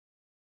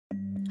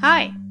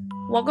Hi,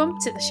 welcome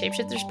to the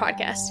Shapeshifters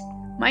podcast.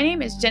 My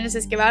name is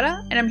Genesis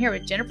Guevara, and I'm here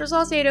with Jennifer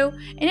Salcedo,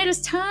 and it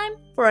is time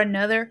for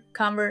another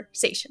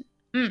conversation.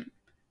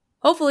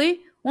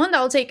 Hopefully, one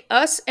that will take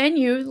us and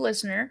you, the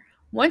listener,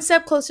 one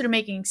step closer to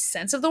making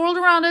sense of the world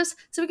around us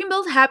so we can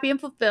build happy and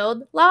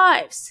fulfilled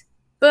lives.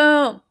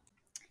 Boom!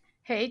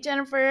 Hey,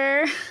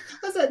 Jennifer.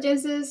 What's up,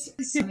 Genesis?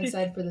 I'm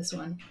excited for this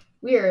one.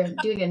 We are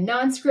doing a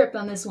non-script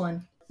on this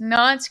one.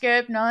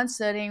 Non-script,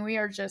 non-studying. We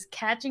are just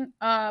catching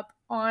up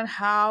on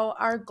how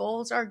our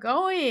goals are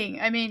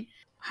going. I mean,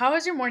 how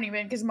has your morning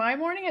been? Because my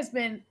morning has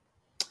been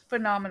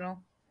phenomenal.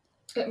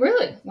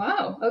 Really?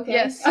 Wow. Okay.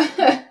 Yes.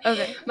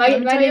 Okay. My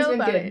day's been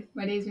good.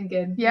 My day's been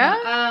good.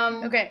 Yeah?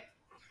 Okay.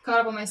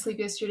 Caught up on my sleep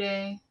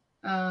yesterday,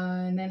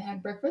 and then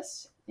had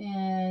breakfast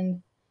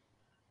and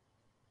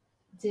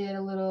did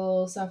a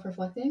little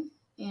self-reflecting,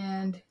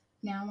 and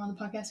now I'm on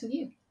the podcast with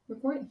you,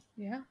 recording.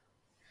 Yeah.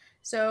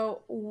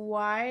 So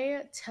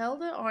tell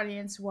the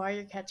audience why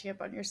you're catching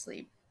up on your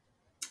sleep.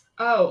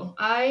 Oh,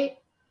 I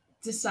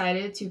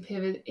decided to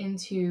pivot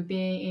into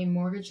being a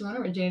mortgage loan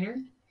originator.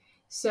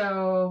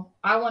 So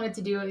I wanted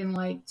to do it in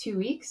like 2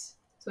 weeks.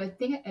 So I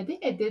think I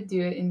did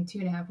do it in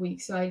 2.5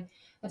 weeks. So I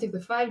took the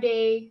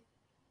 5-day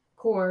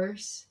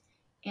course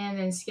and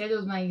then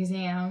scheduled my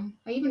exam.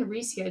 I even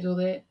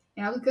rescheduled it,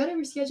 and I was gonna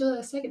reschedule it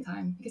a second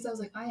time because I was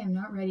like, I am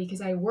not ready,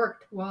 because I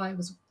worked while I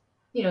was,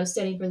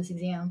 studying for this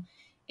exam.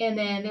 And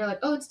then they're like,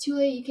 oh, it's too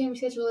late. You can't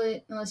reschedule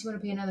it unless you want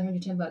to pay another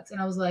 $110.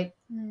 And I was like,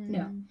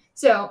 no.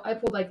 So I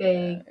pulled like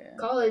a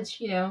college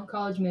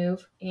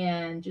move,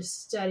 and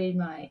just studied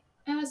my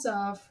ass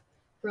off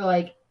for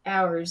like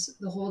hours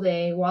the whole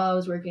day while I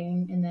was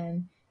working. And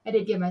then I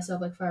did give myself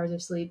like 5 hours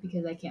of sleep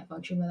because I can't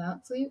function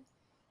without sleep.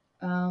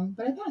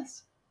 But I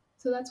passed.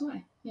 So that's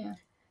why. Yeah.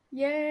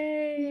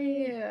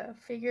 Yay!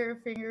 Finger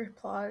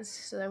applause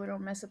so that we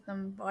don't mess up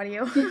the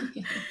audio.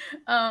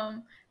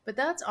 But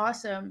that's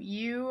awesome.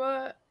 You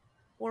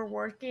were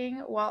working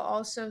while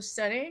also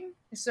studying.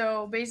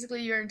 So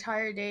basically your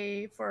entire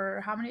day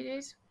for how many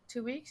days?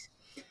 2 weeks?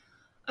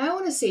 I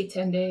want to say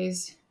 10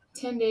 days.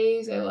 10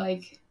 days, I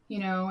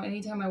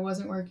anytime I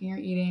wasn't working or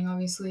eating,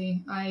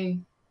 obviously, I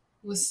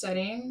was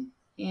studying,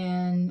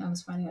 and I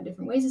was finding out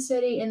different ways to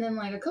study. And then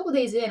like a couple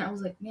days in, I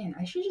was like, man,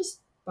 I should just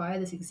buy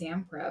this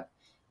exam prep,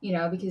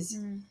 because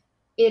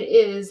it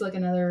is like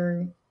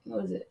another,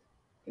 what was it?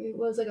 It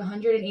was like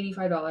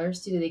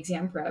 $185 to do the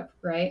exam prep,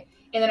 right?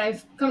 And then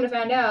I've come to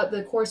find out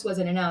the course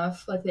wasn't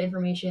enough. Like the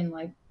information,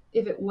 like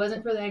if it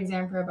wasn't for the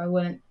exam prep, I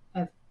wouldn't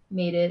have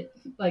made it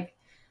like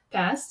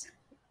passed.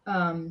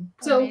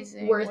 So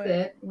Amazing. worth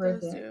it.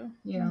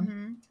 Yeah.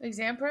 Mm-hmm.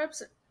 Exam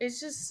preps, it's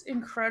just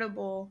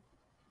incredible.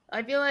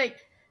 I feel like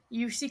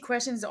you see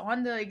questions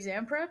on the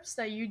exam preps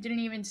that you didn't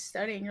even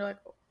study, and you're like,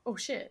 oh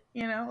shit,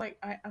 like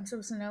I'm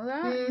supposed to know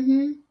that.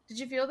 Mm-hmm. Did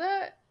you feel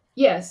that?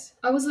 Yes.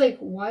 I was like,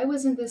 why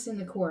wasn't this in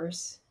the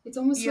course? It's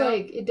almost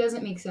like it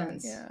doesn't make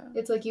sense. Yeah.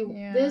 It's like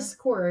this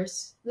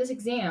course, this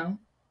exam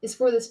is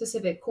for the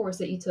specific course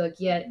that you took,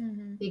 yet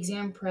the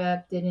exam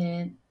prep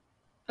didn't.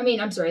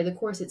 I'm sorry, the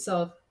course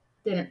itself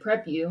didn't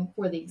prep you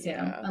for the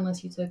exam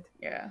unless you took.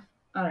 Yeah.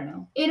 I don't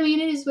know. It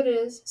is what it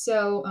is.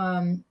 So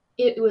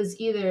it was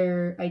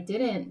either I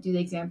didn't do the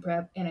exam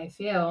prep and I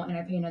fail and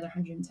I pay another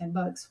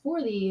 $110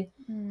 for the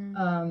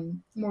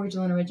Mortgage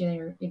Loan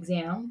Originator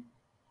exam,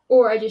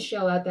 or I just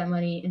shell out that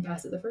money and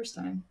pass it the first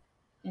time.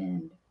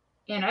 And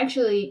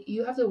actually,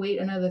 you have to wait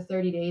another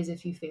 30 days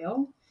if you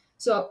fail.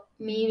 So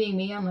me being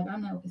me, I'm like,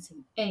 I'm not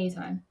wasting any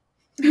time.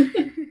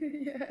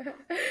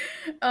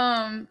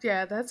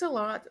 Yeah, that's a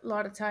lot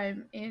of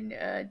time in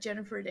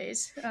Jennifer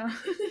days.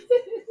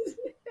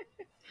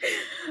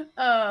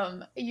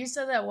 You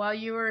said that while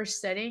you were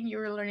studying, you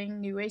were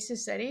learning new ways to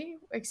study.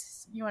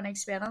 You want to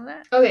expand on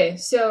that? Okay,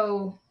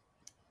 so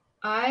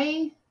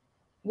I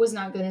was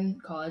not good in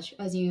college,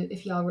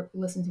 if y'all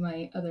listen to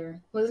the other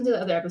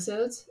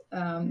episodes.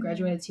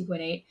 Graduated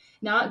 2.8.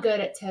 Not good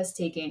at test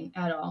taking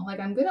at all.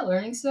 Like, I'm good at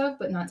learning stuff,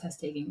 but not test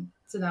taking.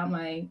 It's not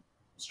my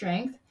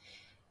strength.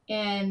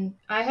 And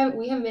I haven't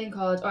been in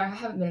college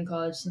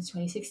since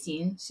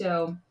 2016.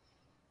 So,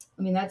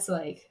 that's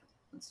like,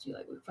 let's do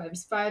like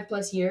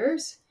 5+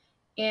 years.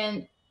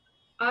 And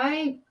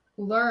I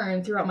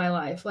learn throughout my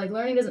life. Like,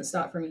 learning doesn't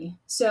stop for me.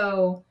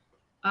 So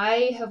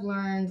I have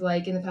learned,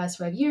 like, in the past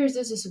 5 years,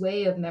 there's this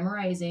way of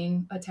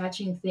memorizing,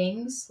 attaching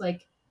things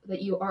like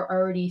that you are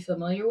already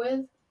familiar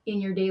with in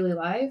your daily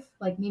life,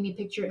 like maybe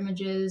picture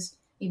images,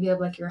 maybe of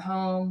like your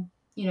home,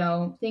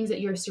 things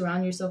that you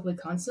surround yourself with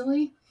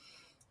constantly.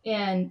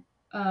 And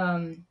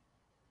I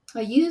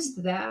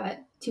used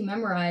that to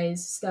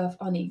memorize stuff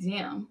on the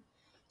exam.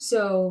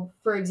 So,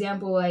 for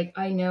example, like,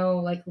 I know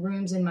like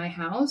rooms in my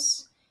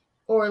house,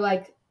 or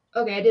like,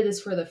 okay, I did this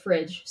for the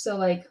fridge. So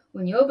like,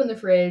 when you open the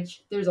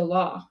fridge, there's a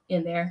law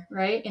in there,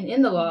 right? And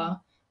in the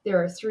law,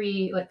 there are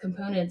 3 like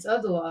components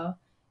of the law.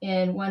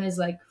 And one is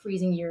like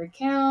freezing your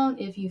account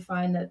if you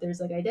find that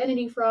there's like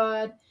identity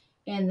fraud.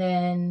 And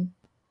then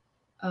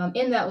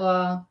in that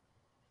law,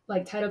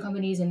 like title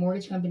companies and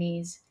mortgage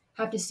companies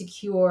have to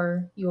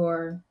secure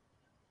your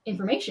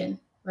information.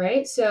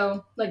 right?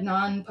 So like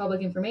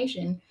non-public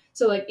information.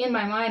 So like in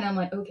my mind, I'm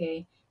like,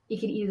 okay, they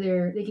can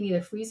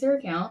either freeze their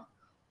account,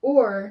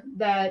 or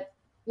that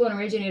loan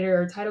originator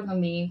or title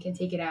company can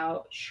take it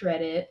out,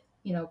 shred it,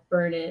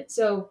 burn it.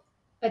 So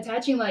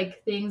attaching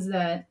like things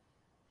that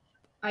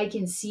I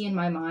can see in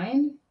my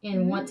mind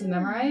and want to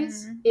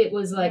memorize, it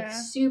was like Yeah.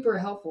 super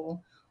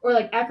helpful. Or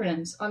like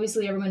acronyms.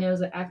 Obviously, everyone knows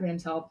that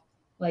acronyms help.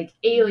 Like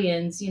Mm-hmm.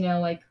 aliens,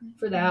 like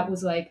for that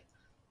was like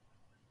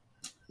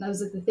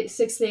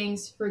six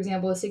things. For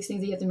example, the six things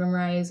that you have to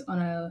memorize on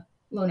a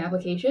loan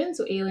application.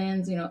 So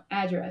aliens,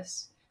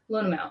 address,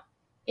 loan amount,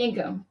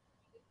 income,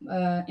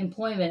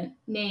 employment,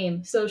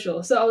 name,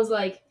 social. So I was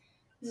like,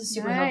 this is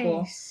super helpful.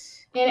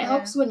 Nice. And it Yeah.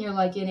 helps when you're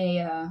like in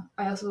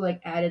I also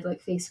like added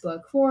like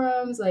Facebook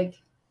forums, like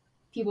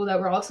people that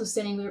were also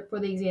studying for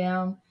the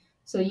exam.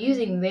 So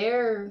using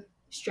their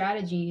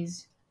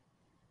strategies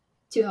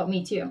to help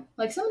me too.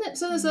 Like some of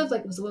the stuff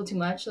like was a little too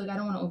much. Like I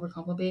don't want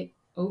to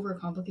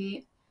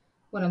overcomplicate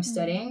what I'm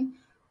studying.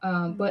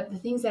 But the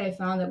things that I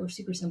found that were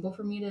super simple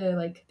for me to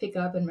like pick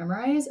up and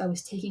memorize, I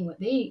was taking what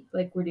they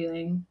like were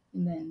doing,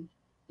 and then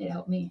it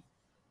helped me.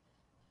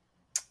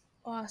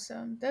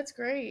 Awesome. That's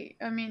great.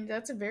 I mean,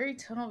 that's a very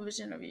tunnel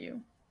vision of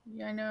you.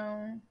 Yeah,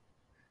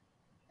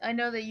 I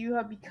know that you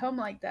have become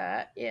like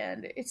that,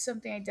 and it's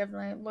something I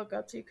definitely look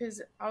up to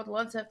because I would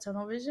love to have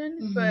tunnel vision,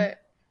 Mm-hmm.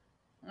 but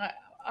I,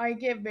 I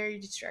get very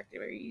distracted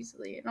very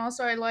easily, and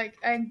also I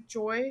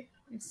enjoy.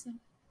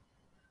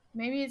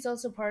 Maybe it's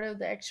also part of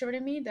the extrovert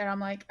in me that I'm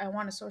like I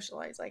want to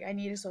socialize. Like I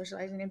need to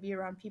socialize and be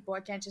around people.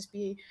 I can't just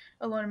be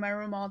alone in my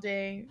room all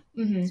day.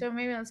 Mm-hmm. So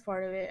maybe that's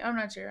part of it. I'm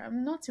not sure.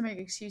 I'm not to make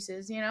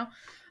excuses.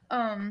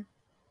 Um,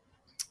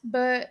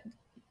 but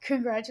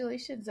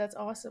congratulations. That's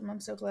awesome. I'm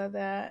so glad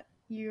that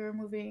you're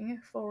moving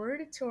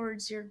forward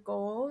towards your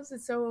goals.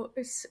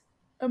 It's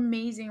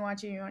amazing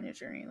watching you on your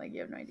journey. Like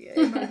you have no idea.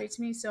 It motivates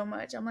me so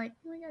much. I'm like,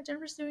 oh my god,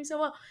 Jennifer's doing so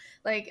well.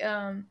 Like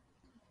I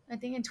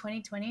think in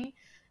 2020,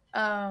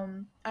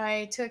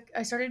 I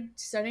started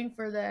studying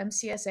for the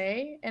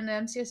MCSA, and the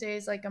MCSA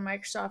is like a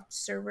Microsoft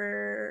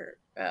server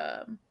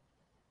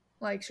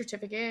like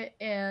certificate,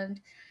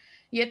 and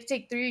you have to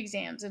take 3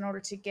 exams in order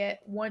to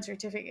get one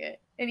certificate.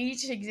 And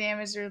each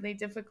exam is really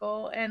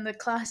difficult, and the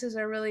classes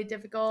are really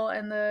difficult,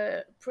 and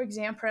the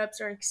exam preps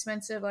are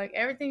expensive. Like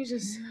everything's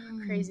just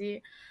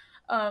crazy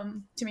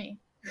to me,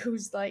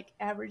 who's like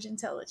average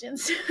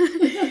intelligence.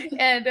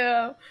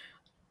 And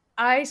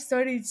I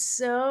studied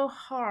so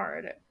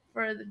hard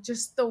for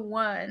just the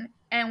one.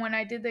 And when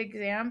I did the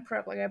exam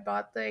prep, like I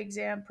bought the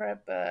exam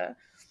prep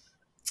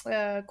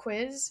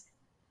quiz,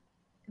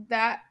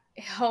 that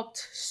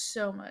helped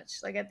so much.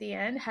 Like at the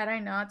end, had I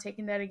not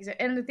taken that exam,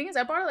 and the thing is,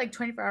 I bought it like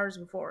 24 hours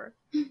before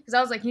because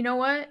I was like, you know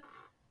what?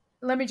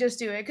 Let me just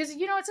do it because it's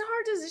a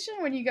hard decision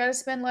when you got to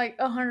spend like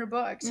 $100,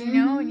 and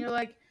Mm-hmm. you're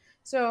like.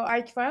 So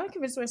I finally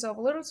convinced myself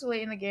a little too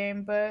late in the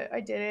game, but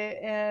I did it.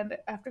 And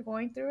after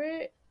going through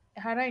it,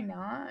 had I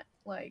not,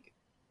 like,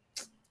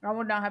 I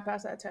would not have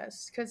passed that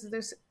test because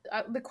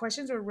the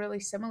questions were really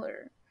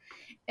similar,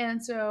 and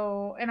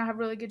I have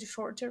really good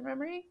short term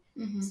memory,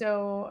 Mm-hmm.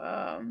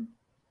 so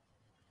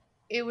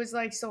it was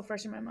like still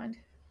fresh in my mind.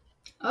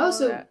 Oh, All of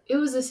so that. it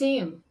was the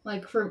same,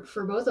 like for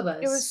both of It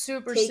was us.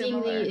 super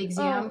Taking the similar. Oh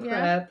exam yeah.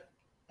 prep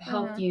Uh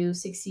helped huh. you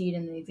succeed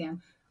in the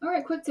exam. All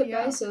right, quick tip,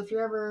 Yeah. guys. So if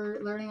you're ever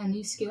learning a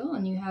new skill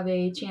and you have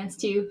a chance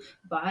to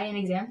buy an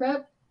exam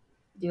prep,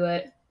 do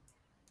it.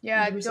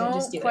 Yeah. 100%, just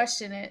Don't do it.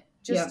 question it.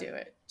 Just Yeah, do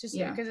it. Just do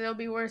it yeah. because it'll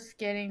be worth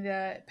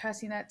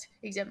passing that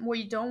exam. What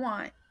you don't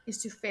want is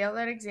to fail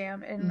that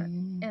exam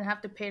Mm-hmm. and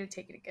have to pay to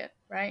take it again,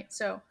 right?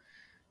 So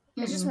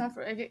it's just Mm-mm. one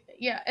for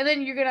yeah, and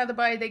then you're gonna have to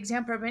buy the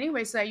exam prep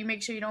anyway, so that you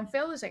make sure you don't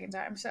fail the second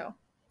time. So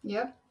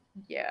Yep.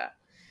 yeah,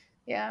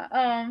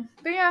 yeah.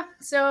 But yeah.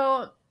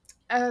 So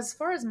as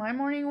far as my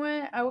morning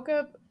went, I woke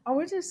up. I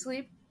went to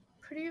sleep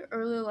pretty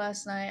early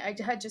last night.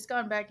 I had just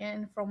gotten back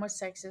in from West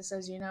Texas,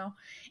 as you know,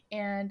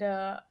 and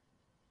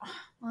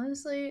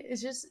honestly,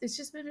 it's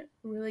just been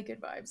really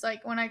good vibes.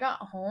 Like when I got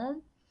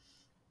home,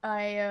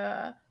 I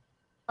uh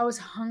I was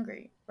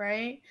hungry,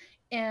 right?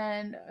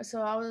 And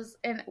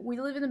we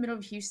live in the middle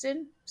of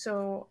Houston,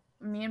 so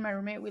me and my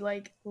roommate, we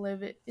like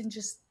live in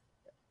just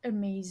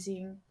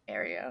amazing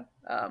area.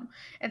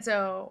 And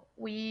so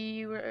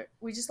we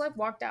just like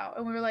walked out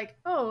and we were like,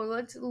 oh,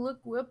 let's look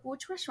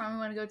which restaurant we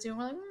want to go to. And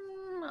we're like,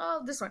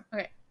 oh, this one.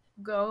 Okay.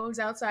 Goes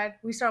outside.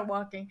 We start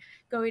walking.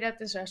 Go eat at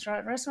this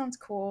restaurant. Restaurant's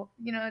cool.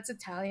 It's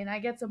Italian. I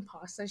get some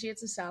pasta. She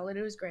gets a salad.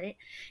 It was great.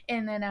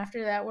 And then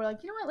after that, we're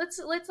like, you know what?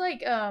 Let's like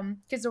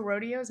because the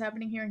rodeo is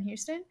happening here in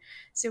Houston,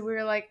 so we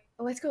were like,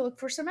 let's go look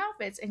for some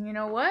outfits. And you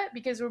know what?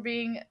 Because we're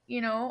being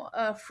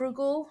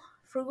frugal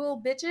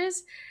bitches,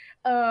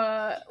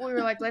 we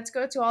were like, let's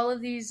go to all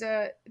of these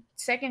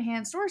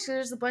secondhand stores. So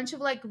there's a bunch of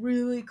like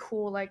really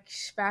cool, like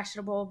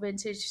fashionable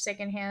vintage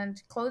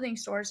secondhand clothing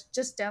stores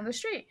just down the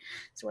street.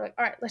 So we're like,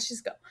 all right, let's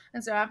just go.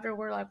 And so after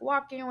we're like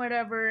walking or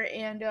whatever,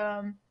 and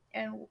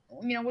and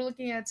we're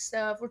looking at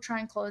stuff, we're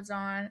trying clothes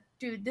on.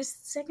 Dude, this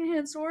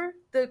secondhand store,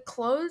 the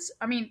clothes,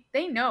 I mean,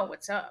 they know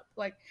what's up.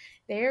 Like,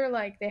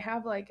 they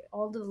have like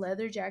all the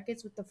leather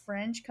jackets with the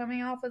fringe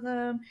coming off of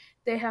them.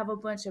 They have a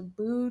bunch of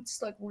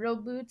boots, like real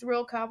boots,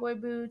 real cowboy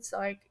boots,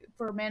 like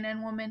for men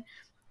and women.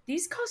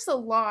 These cost a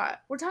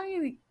lot. We're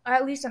talking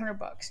at least $100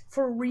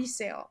 for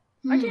resale.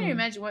 I can't even Hmm.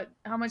 imagine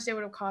how much they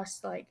would have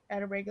cost like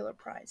at a regular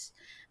price.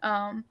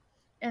 Um,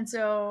 and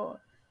so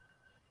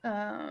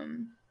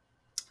um,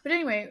 but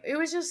anyway, it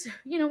was just,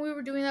 we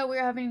were doing that. We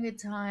were having a good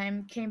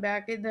time. Came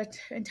back the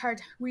entire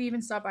time. We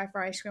even stopped by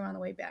for ice cream on the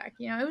way back.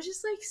 It was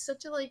just like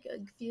such a like a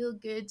feel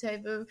good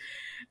type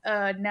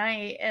of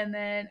night. And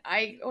then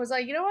I was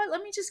like, you know what?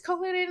 Let me just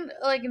call it in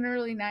like an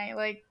early night.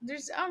 Like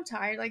I'm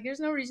tired. Like there's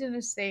no reason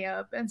to stay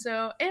up. And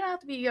so and I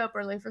have to be up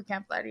early for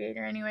Camp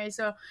Gladiator anyway.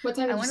 So What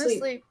time I did you went to sleep?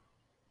 sleep.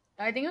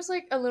 I think it was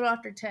like a little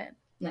after 10.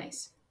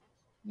 Nice.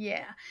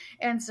 Yeah.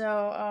 And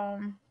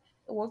so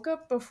woke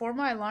up before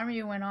my alarm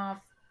even went off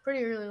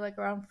pretty early, like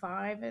around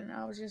 5, and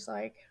I was just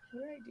like,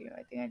 what did I do?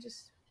 I think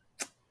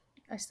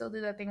I still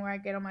do that thing where I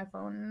get on my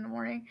phone in the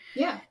morning.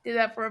 Yeah. Did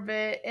that for a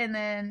bit, and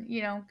then,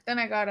 then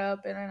I got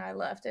up and then I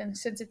left. And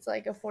since it's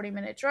like a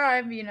 40-minute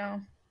drive,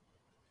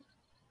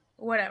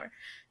 whatever.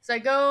 So I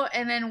go,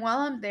 and then while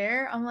I'm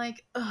there, I'm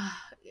like, ugh,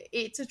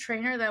 it's a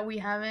trainer that we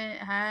haven't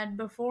had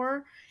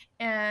before,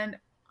 and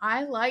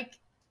I like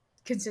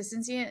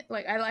consistency.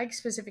 Like I like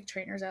specific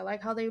trainers. I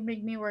like how they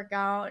make me work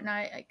out,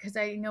 and because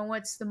I know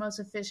what's the most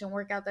efficient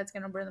workout that's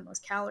going to burn the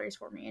most calories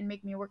for me and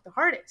make me work the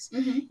hardest.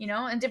 Mm-hmm.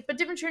 And but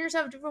different trainers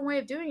have a different way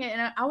of doing it,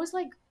 and I was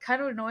like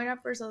kind of annoyed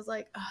at first. I was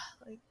like,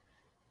 ugh, like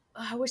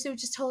I wish they would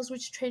just tell us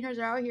which trainers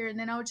are out here, and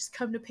then I would just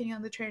come depending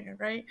on the trainer,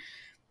 right?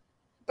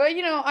 But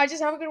I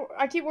just have a good.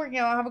 I keep working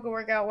out. I have a good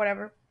workout,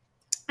 whatever.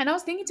 And I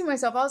was thinking to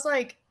myself, I was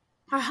like,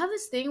 I have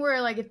this thing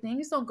where like if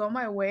things don't go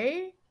my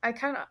way,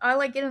 I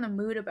like get in the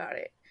mood about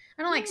it.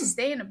 I don't like Mm.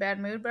 stay in a bad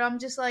mood, but I'm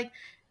just like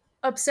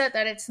upset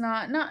that it's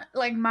not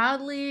like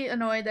mildly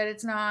annoyed that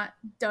it's not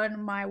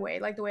done my way,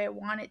 like the way I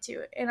want it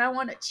to. And I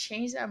want to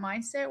change that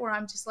mindset where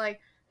I'm just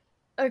like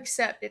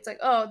accept. It's like,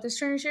 oh, this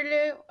trainer's here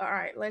today. All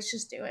right, let's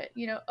just do it.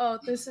 Oh,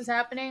 this is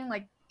happening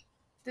like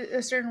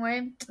a certain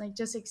way, like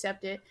just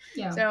accept it.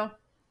 Yeah. So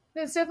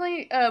that's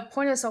definitely a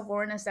point of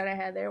self-awareness that I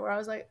had there where I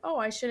was like, oh,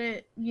 I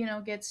shouldn't,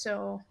 get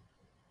so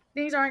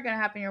things aren't going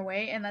to happen your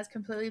way, and that's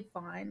completely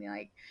fine.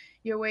 Like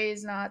your way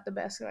is not the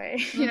best way.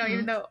 Even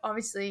Mm-hmm. though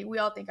obviously we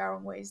all think our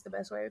own way is the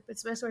best way, but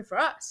it's the best way for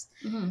us.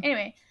 Mm-hmm.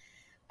 Anyway,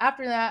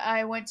 after that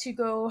I went to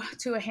go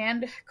to a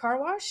hand car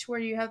wash where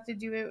you have to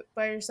do it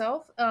by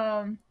yourself.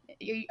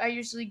 I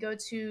usually go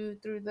through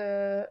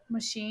the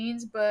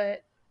machines,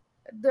 but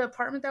the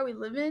apartment that we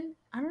live in,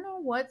 I don't know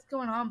what's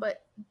going on,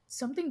 but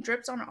something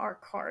drips on our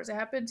cars. It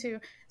happened to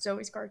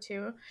Zoe's car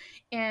too.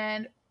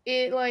 And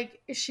it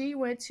like she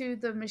went to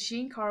the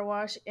machine car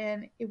wash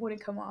and it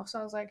wouldn't come off. So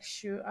I was like,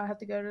 shoot, I have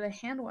to go to the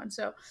hand one.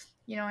 So,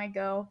 I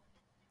go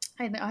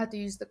and I have to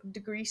use the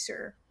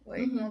degreaser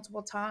like Mm-hmm.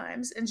 multiple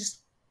times and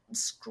just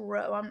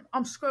scrub.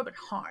 I'm scrubbing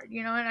hard,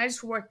 and I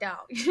just worked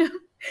out.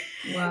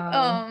 Wow.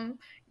 um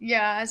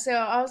yeah, so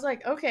I was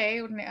like,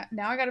 okay,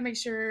 now I gotta make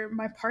sure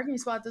my parking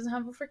spot doesn't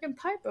have a freaking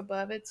pipe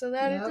above it so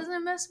that it Yep.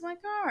 doesn't mess with my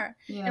car.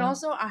 And Yeah.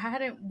 also I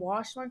hadn't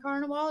washed my car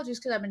in a while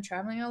just because I've been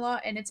traveling a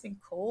lot and it's been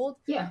cold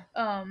Yeah.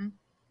 um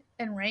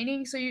and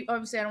raining. So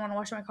obviously I don't want to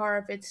wash my car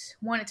if it's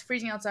one, it's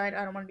freezing outside,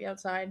 I don't want to be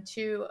outside.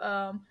 Two,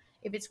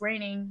 if it's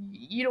raining,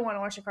 you don't want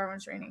to wash your car when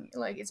it's raining.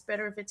 Like it's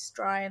better if it's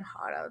dry and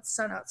hot out,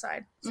 sun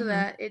outside, so Mm-hmm.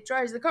 that it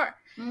dries the car.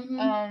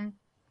 Mm-hmm.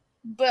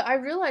 But I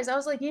realized, I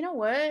was like, you know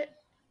what?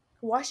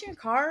 Washing your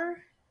car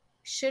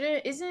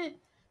shouldn't isn't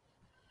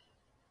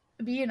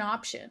be an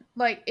option.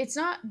 Like it's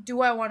not, do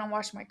I want to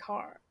wash my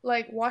car?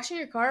 Like washing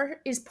your car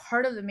is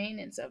part of the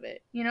maintenance of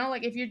it.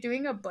 Like if you're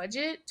doing a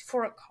budget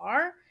for a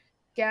car,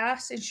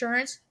 gas,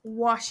 insurance,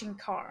 washing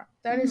car.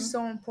 That is Mm-hmm.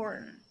 so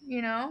important,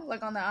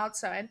 like on the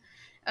outside.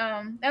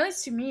 At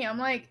least to me, I'm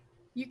like,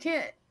 you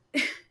can't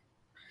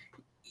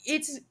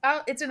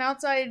it's an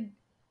outside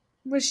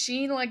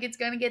machine, like it's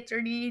gonna get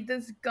dirty,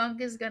 this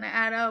gunk is gonna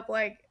add up,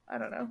 like I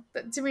don't know.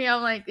 But to me,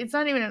 I'm like, it's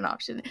not even an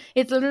option.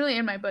 It's literally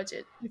in my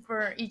budget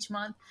for each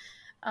month.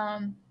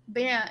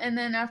 But yeah, and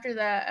then after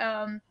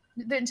that,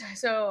 then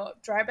so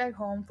drive back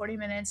home 40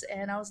 minutes,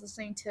 and I was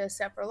listening to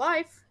Set for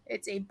Life.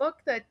 It's a book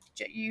that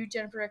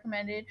Jennifer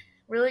recommended.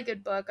 Really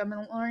good book. I've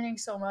been learning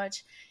so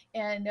much.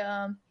 And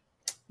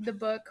the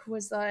book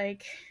was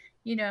like,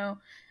 you know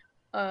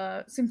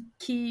some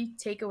key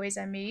takeaways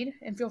I made,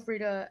 and feel free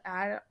to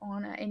add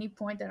on at any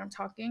point that I'm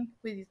talking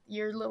with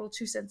your little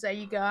 2 cents that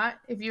you got,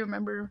 if you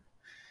remember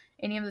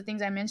any of the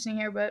things I'm mentioning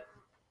here. But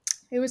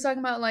it was talking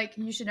about like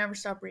you should never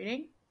stop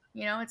reading.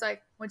 It's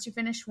like once you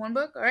finish one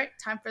book, all right,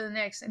 time for the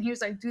next. And he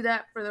was like, do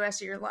that for the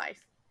rest of your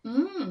life.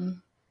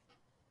 Mm.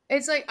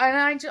 It's like,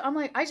 and I'm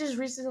like, I just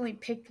recently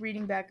picked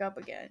reading back up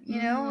again. It's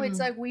Mm.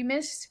 like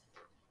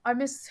I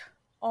missed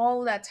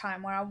all that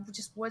time where I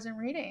just wasn't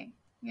reading.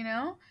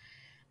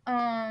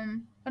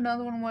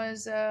 Another one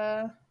was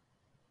it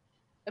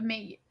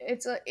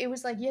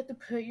was like you have to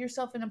put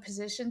yourself in a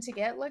position to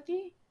get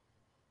lucky.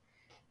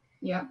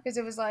 Yeah. Because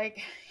it was like,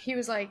 he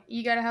was like,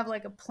 you got to have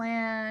like a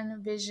plan, a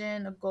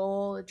vision, a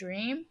goal, a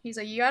dream. He's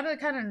like, you got to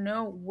kind of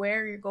know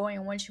where you're going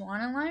and what you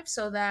want in life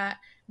so that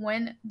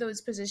when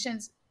those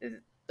positions,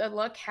 the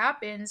luck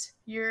happens,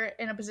 you're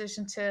in a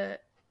position to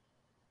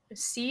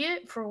see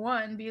it for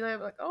one, be like,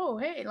 oh,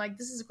 hey, like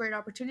this is a great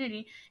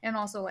opportunity, and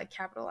also like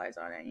capitalize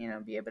on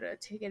it, be able to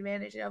take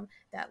advantage of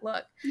that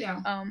luck. Yeah.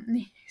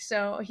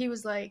 So he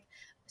was like,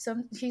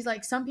 he's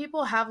like, some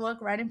people have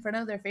luck right in front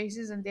of their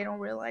faces and they don't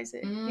realize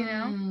it, That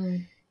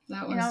and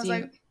one's I was deep.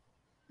 like,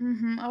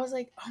 I was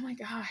like, oh my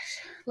gosh,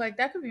 like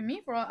that could be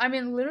me for all. I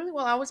mean, literally,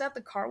 while I was at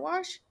the car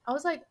wash, I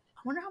was like,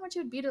 I wonder how much it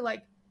would be to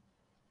like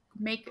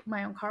make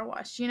my own car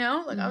wash. Like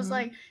I was Mm-hmm.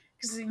 like,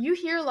 because you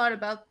hear a lot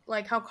about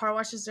like how car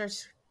washes are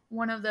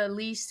one of the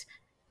least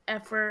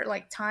effort,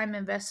 like time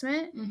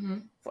investment Mm-hmm.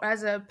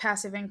 as a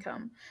passive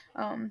income.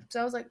 So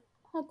I was like,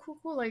 oh,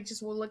 cool. Like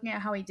just looking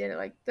at how he did it,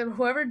 like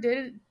whoever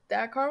did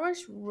that car wash,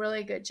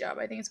 really good job.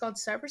 I think it's called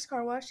Cypress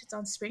Car Wash. It's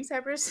on Spring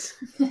Cypress.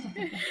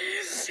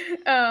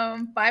 5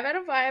 out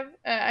of 5.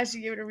 I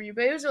should give it a review,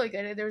 but it was really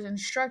good. There was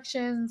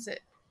instructions.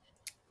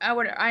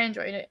 I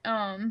enjoyed it.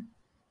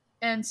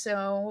 And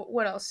so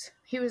what else?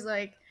 He was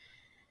like,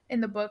 in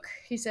the book,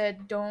 he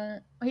said,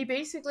 don't. He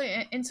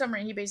basically, in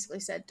summary, he basically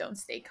said, don't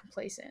stay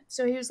complacent.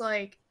 So he was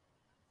like,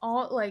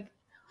 all like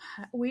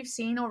we've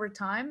seen over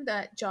time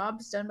that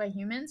jobs done by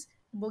humans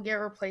will get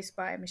replaced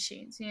by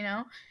machines,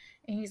 and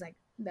he's like,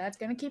 that's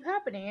gonna keep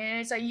happening,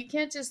 and it's like you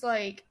can't just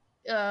like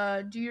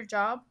do your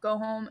job, go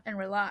home and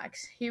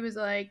relax. He was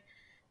like,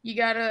 you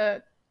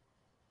gotta,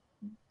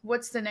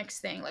 what's the next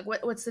thing, like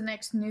what's the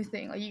next new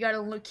thing, like you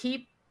gotta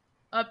keep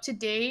up to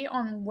date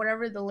on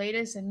whatever the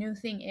latest and new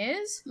thing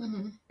is,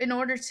 Mm-hmm. in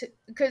order to,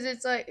 because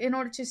it's like, in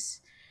order to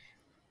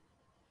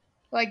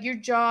like your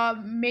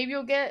job, maybe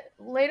you'll get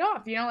laid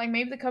off, like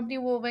maybe the company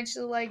will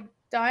eventually like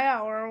die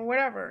out or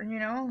whatever,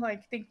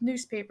 like think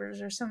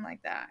newspapers or something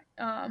like that.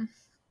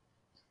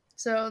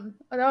 So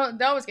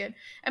that was good.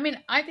 I mean,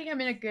 I think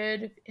I'm in a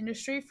good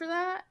industry for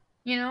that.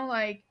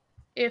 Like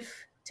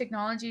if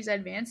technology is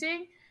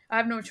advancing, I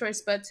have no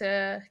choice but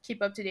to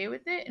keep up to date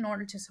with it in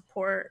order to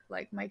support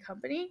like my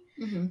company.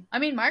 Mm-hmm. I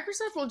mean,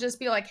 Microsoft will just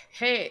be like,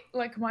 hey,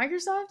 like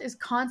Microsoft is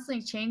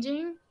constantly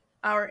changing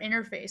our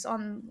interface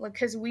on, like,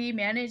 because we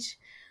manage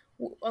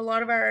a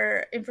lot of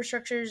our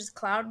infrastructure is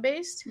cloud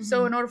based. Mm-hmm.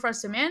 So in order for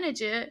us to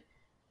manage it,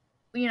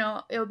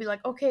 it'll be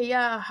like, okay,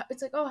 yeah,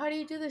 it's like, oh, how do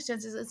you do this,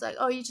 Census? It's like,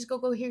 oh, you just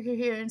go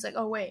here, and it's like,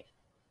 oh wait,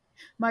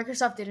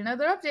 Microsoft did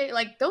another update.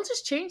 Like they'll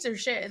just change their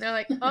shit. They're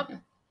like, oh,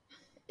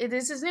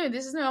 this is new.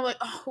 I'm like,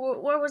 oh,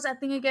 what was that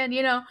thing again?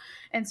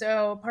 And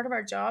so part of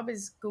our job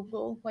is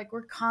Google. Like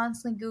we're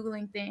constantly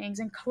Googling things,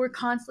 and we're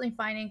constantly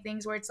finding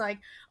things where it's like,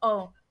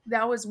 oh,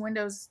 that was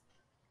Windows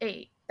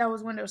 8, that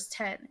was Windows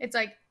 10. It's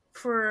like,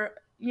 for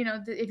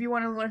if you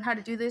want to learn how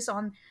to do this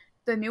on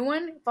the new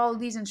one, follow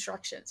these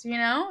instructions.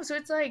 So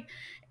it's like,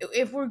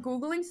 if we're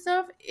Googling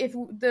stuff, if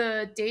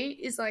the date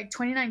is like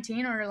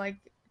 2019 or like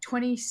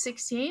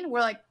 2016, we're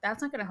like,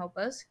 that's not going to help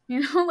us.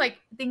 Like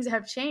things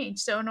have changed.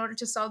 So in order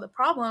to solve the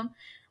problem,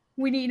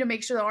 we need to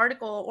make sure the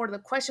article or the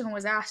question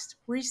was asked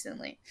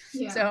recently.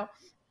 Yeah.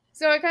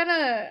 So I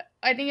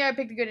think I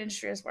picked a good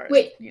industry as far as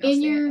Wait,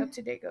 staying up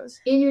to date goes.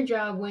 In your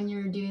job, when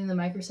you're doing the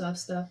Microsoft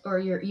stuff or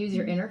your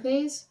user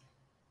interface,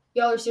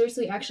 y'all are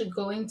seriously actually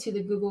going to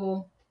the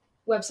Google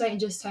website and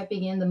just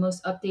typing in the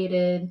most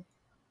updated,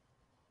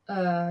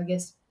 I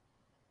guess,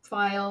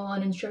 file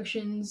on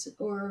instructions,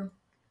 or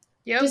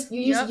just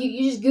you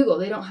just Google.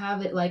 They don't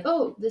have it like,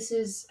 oh, this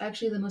is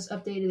actually the most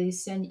updated. They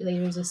send, like,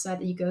 there's a site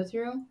that you go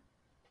through.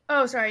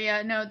 Oh, sorry.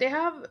 Yeah, no,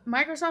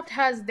 Microsoft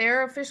has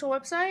their official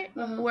website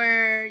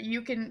where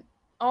you can,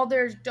 all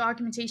their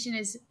documentation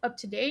is up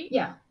to date.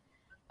 Yeah.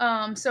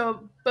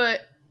 So,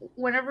 but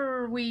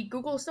whenever we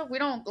Google stuff, we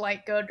don't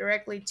like go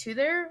directly to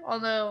there.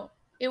 Although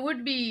it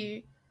would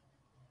be,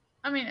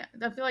 I mean,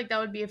 I feel like that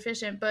would be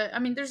efficient. But I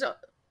mean, I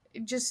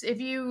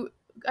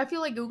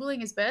feel like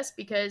Googling is best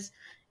because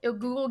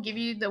Google give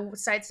you the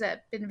sites that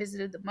have been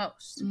visited the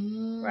most,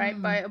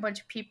 right, by a bunch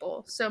of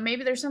people. So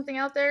maybe there's something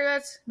out there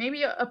that's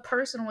maybe a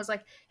person was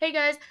like, hey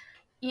guys,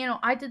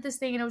 I did this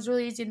thing and it was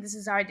really easy and this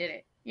is how I did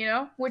it,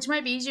 which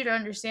might be easier to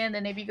understand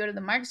than if you go to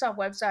the Microsoft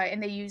website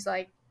and they use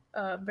like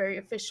very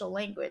official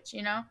language,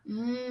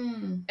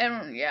 And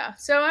yeah,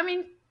 so I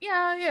mean,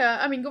 yeah.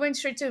 I mean, going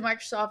straight to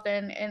Microsoft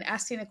and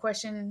asking a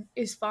question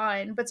is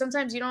fine, but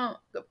sometimes you don't,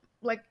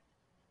 like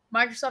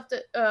Microsoft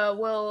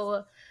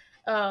will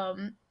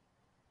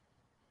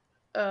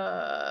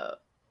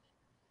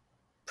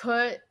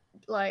put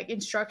like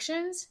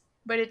instructions,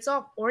 but it's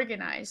all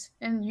organized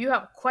and you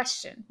have a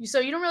question. So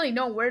you don't really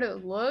know where to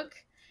look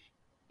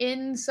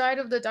inside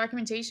of the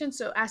documentation.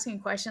 So asking a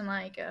question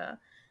like,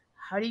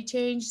 how do you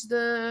change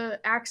the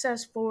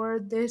access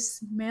for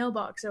this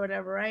mailbox or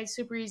whatever, right?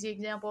 Super easy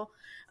example.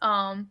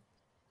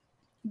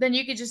 Then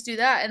you could just do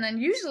that. And then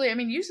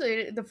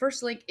usually the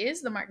first link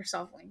is the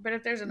Microsoft link. But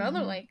if there's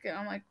another link,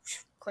 I'm like,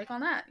 click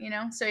on that,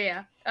 So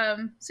yeah.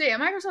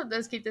 Microsoft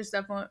does keep their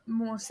stuff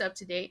most up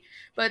to date.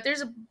 But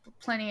there's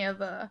plenty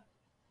of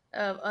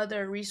of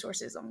other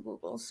resources on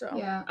Google. So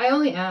Yeah, I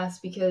only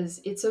ask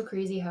because it's so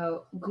crazy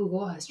how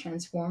Google has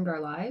transformed our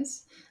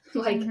lives.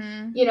 Like,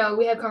 mm-hmm. you know,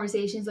 we have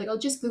conversations like, oh,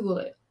 just Google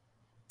it.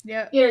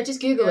 Yeah. You know,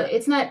 just Google Yeah. it.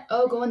 It's not,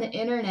 oh, go on the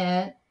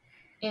internet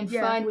and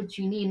Yeah. find what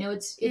you need. No,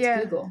 it's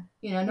Yeah. Google.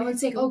 You know, no one's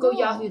It's saying, oh, go Google.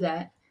 Yahoo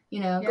that. You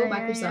know, go Yeah, yeah,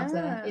 Microsoft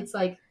that. yeah. It's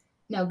like,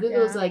 no,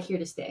 Google is Yeah. like here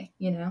to stay.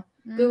 You know,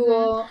 Mm-hmm.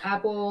 Google,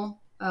 Apple,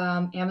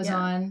 Yeah.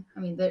 Amazon. I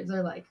mean,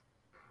 they're like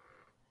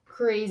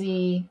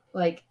crazy,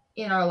 like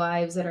in our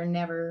lives that are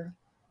never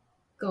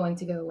going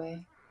to go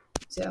away.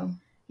 So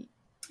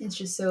it's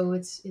just so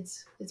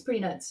it's pretty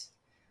nuts.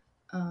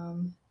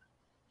 Um,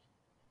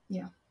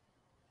 yeah.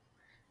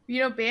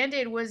 You know,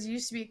 Band-Aid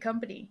used to be a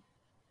company.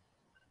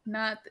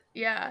 Not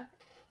yeah.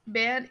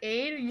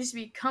 Band-Aid used to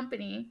be a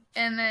company,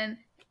 and then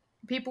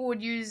people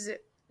would use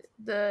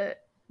the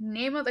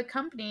name of the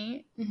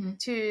company Mm-hmm.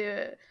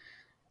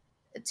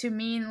 to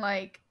mean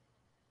like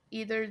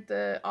either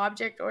the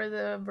object or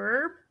the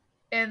verb,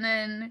 and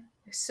then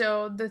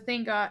so the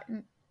thing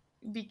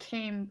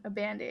became a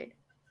Band-Aid.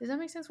 Does that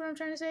make sense what I'm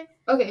trying to say?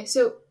 Okay,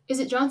 so is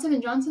it Johnson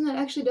and Johnson that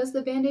actually does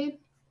the Band-Aid,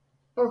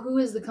 or who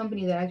is the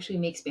company that actually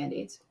makes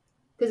Band-Aids?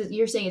 Because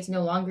you're saying it's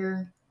no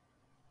longer.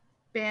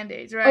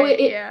 Band-Aids, Oh, right?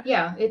 Yeah.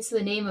 yeah, it's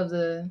the name of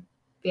the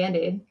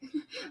Band-Aid,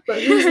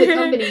 but who's the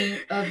company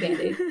of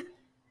Band-Aid?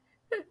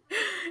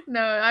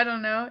 No, I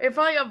don't know. It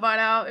probably got bought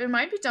out. It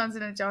might be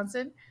Johnson and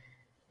Johnson,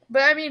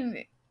 but I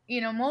mean,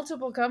 you know,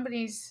 multiple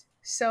companies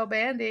sell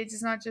Band-Aids.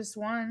 It's not just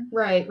one.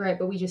 Right,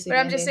 but we just say But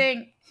I'm just Band-Aid.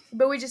 saying.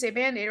 But we just say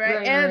Band-Aid, right?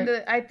 Right, And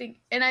right. I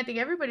think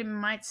everybody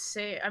might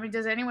say. I mean,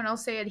 does anyone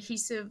else say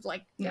adhesive?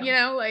 Like No. you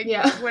know, like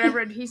Yeah. whatever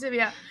adhesive.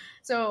 Yeah.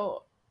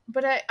 So,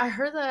 but I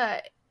heard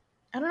that.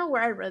 I don't know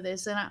where I read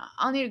this, and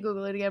I'll need to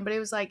Google it again. But it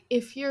was like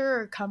if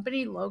your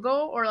company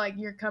logo or like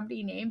your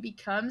company name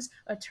becomes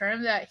a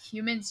term that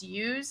humans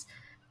use,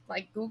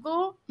 like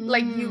Google,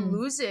 like you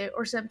lose it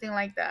or something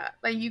like that.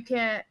 Like you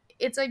can't.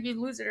 It's like you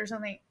lose it or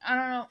something. I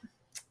don't know.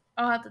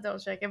 I'll have to double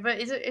check it, but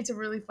it's a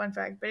really fun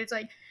fact. But it's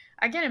like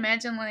I can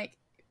imagine like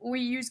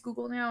we use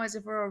Google now as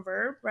if for a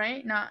verb,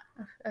 right? Not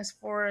as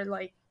for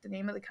like the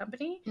name of the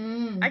company.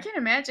 I can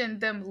imagine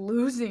them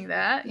losing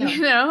that, No. you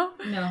know?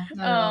 No, not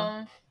at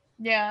all.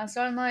 Yeah,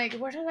 so I'm like,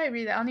 where did I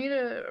read that? I'll need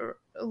to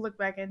look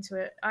back into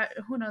it.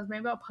 Who knows?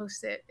 Maybe I'll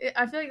post it.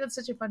 I feel like that's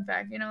such a fun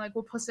fact. You know, like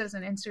we'll post it as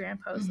an Instagram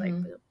post, like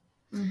boom.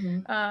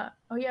 Mm-hmm.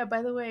 Oh yeah,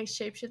 by the way,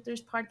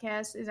 Shapeshifters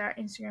Podcast is our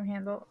Instagram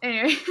handle.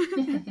 Anyway,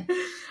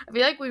 I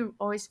feel like we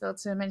always fail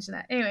to mention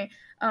that. Anyway,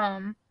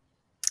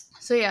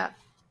 so yeah,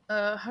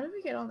 how did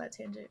we get on that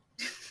tangent?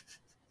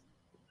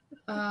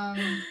 No,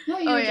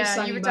 you were just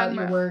talking about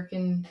your work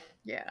and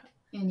yeah,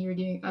 and you were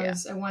doing.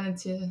 I wanted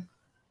to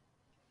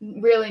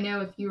really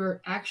know if you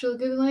were actually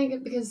Googling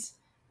it because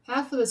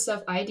half of the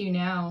stuff I do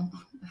now,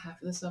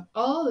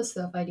 all the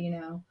stuff I do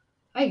now,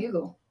 I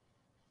Google.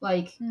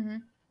 Like,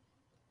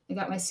 I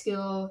got my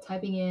skill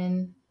typing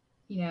in,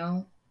 you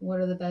know, what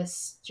are the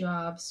best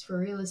jobs for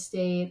real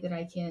estate that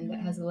I can,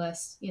 that has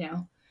less, you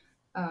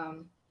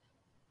know,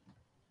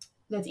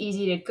 that's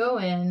easy to go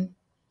in,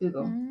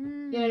 Google.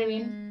 You know what I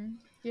mean?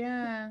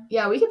 Yeah.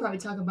 Yeah, we could probably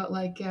talk about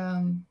like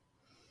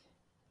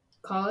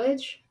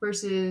college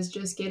versus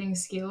just getting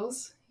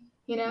skills,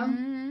 you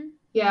know?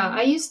 Yeah,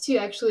 I used to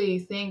actually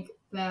think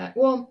that,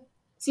 well,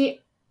 see,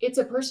 it's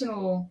a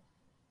personal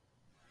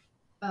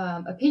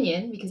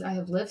opinion because I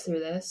have lived through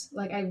this.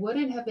 Like, I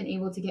wouldn't have been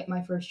able to get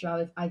my first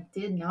job if I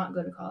did not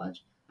go to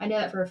college. I know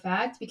that for a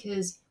fact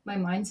because my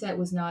mindset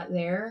was not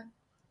there.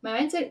 My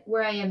mindset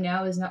where I am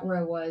now is not where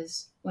I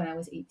was when I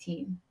was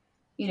 18.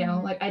 You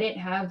know, like I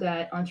didn't have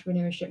that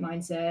entrepreneurship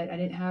mindset. I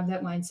didn't have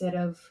that mindset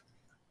of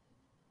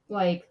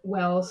like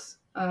wealth,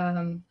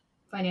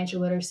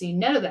 financial literacy,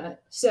 none of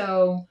that.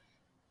 So,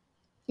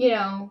 you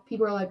know,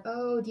 people are like,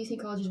 oh, do you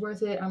think college is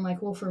worth it? I'm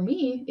like, well, for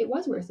me, it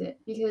was worth it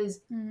because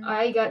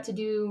I got to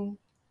do,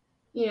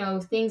 you know,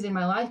 things in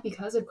my life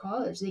because of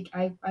college. Like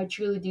I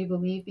truly do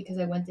believe because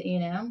I went to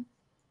A&M,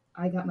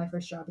 I got my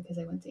first job because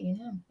I went to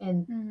A&M.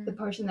 And the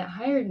person that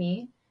hired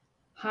me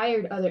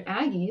hired other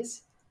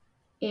Aggies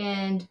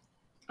and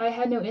I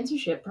had no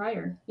internship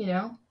prior, you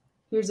know.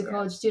 Here's a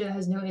college student that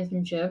has no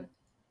internship,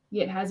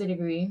 yet has a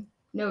degree,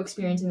 no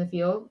experience in the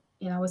field,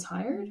 and I was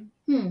hired?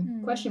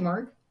 Question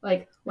mark.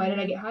 Like, why did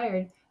I get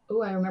hired?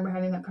 Oh, I remember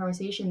having that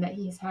conversation that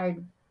he's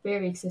hired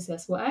very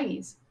successful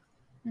Aggies.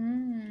 You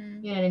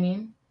know what I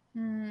mean?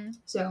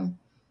 So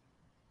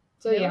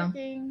yeah.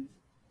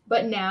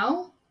 But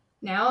now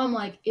I'm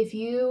like,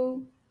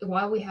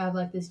 while we have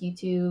like this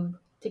YouTube,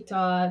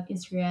 TikTok,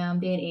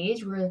 Instagram day and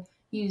age where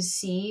you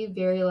see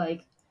very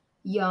like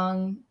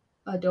young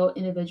adult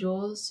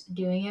individuals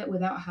doing it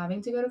without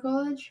having to go to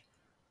college.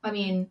 I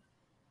mean,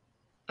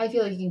 I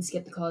feel like you can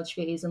skip the college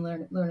phase and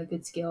learn a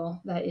good skill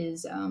that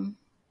is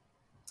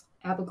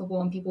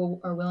applicable and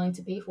people are willing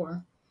to pay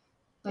for.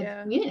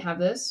 Like we didn't have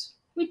this.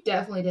 We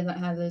definitely did not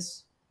have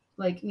this.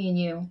 Like me and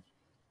you,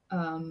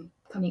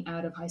 coming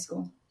out of high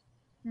school.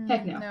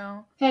 Heck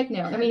no. Heck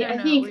no. I mean,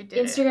 I think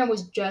Instagram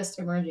was just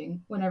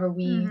emerging whenever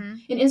we,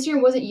 and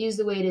Instagram wasn't used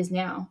the way it is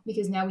now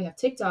because now we have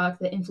TikTok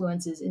that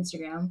influences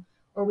Instagram.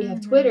 or we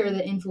have Twitter Mm-hmm.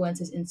 that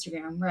influences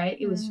Instagram, right?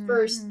 It was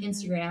first Mm-hmm.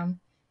 Instagram,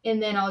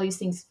 and then all these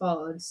things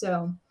followed.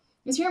 So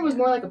Instagram was Yeah.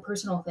 more like a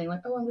personal thing,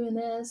 like, oh, I'm doing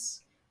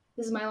this.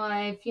 This is my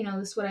life.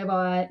 This is what I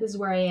bought. This is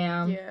where I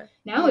am. Yeah.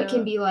 Now it can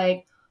Yeah. be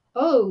like,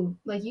 oh,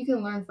 like you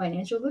can learn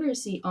financial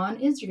literacy on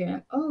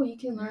Instagram. Oh, you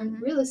can learn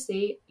Mm-hmm. real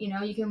estate. You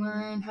can Mm-hmm.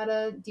 learn how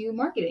to do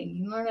marketing.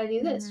 You can learn how to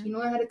do this. Mm-hmm. You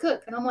can learn how to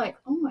cook. And I'm like,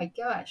 oh my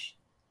gosh,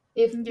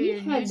 if You get we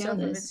your new had known self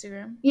of this,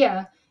 Instagram.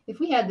 yeah, if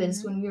we had this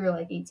Mm-hmm. when we were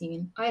like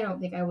 18, I don't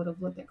think I would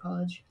have looked at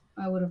college.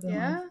 I would have been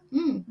like,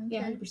 Yeah.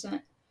 yeah, Okay. 100%. Yeah.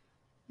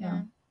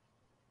 Yeah.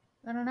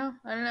 I don't know.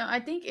 I don't know. I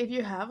think if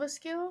you have a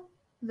skill,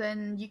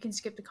 then you can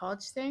skip the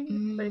college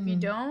thing. But if you Mm,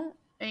 don't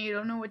and you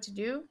don't know what to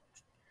do,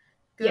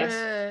 go yes,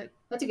 to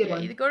that's a good yeah,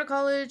 either one. go to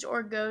college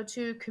or go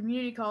to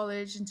community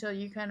college until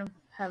you kind of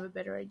have a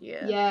better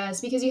idea. Yes,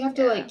 because you have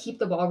to like Yeah. keep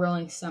the ball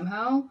rolling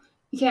somehow.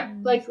 You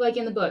can't Mm-hmm. like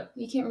in the book,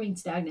 you can't remain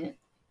stagnant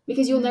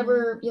because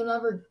Mm-hmm. you'll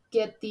never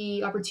get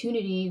the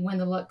opportunity when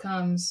the luck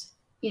comes,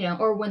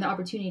 or when the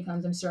opportunity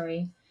comes, I'm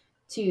sorry,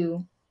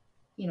 to,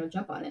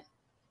 jump on it.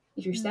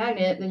 If you're Mm-hmm.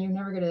 stagnant, then you're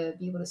never going to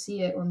be able to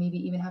see it or maybe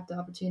even have the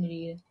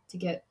opportunity to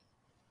get,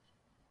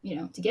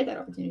 to get that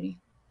opportunity.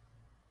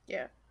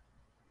 Yeah.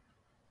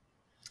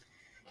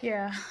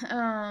 Yeah.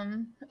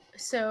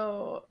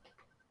 So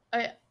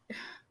I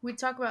we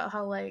talk about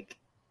how like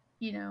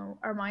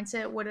our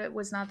mindset would it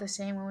was not the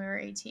same when we were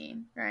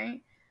 18,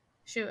 right?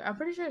 Shoot, I'm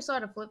pretty sure I still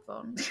had a flip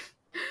phone.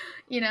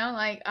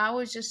 Like I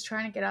was just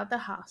trying to get out the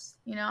house.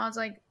 I was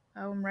like,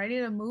 I'm ready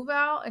to move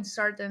out and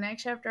start the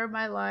next chapter of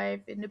my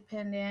life,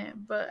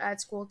 independent, but at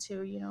school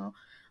too.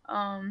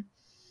 Um,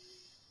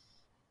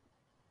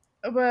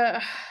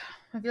 but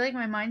I feel like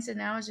my mindset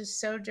now is just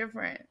so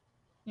different.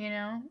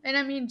 And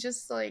I mean,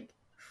 just like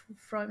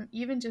from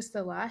even just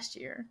the last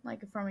year,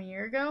 like from a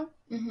year ago.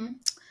 Mm-hmm.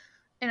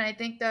 And I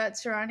think that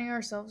surrounding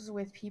ourselves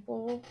with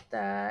people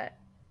that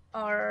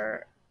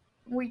are,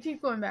 we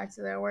keep going back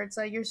to that, where it's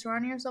like you're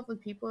surrounding yourself with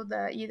people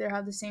that either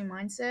have the same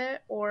mindset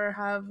or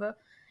have a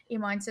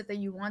mindset that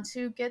you want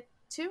to get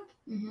to,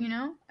 Mm-hmm.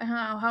 and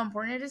how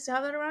important it is to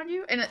have that around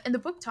you. And the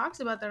book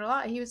talks about that a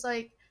lot. He was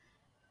like,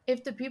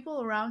 if the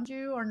people around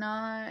you are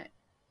not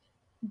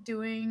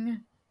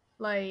doing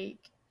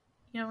like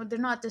they're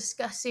not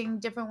discussing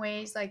different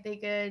ways like they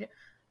could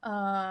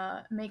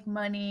make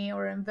money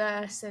or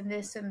invest and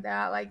this and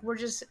that, like we're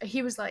just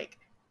he was like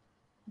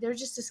they're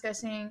just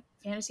discussing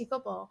fantasy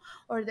football,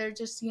 or they're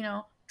just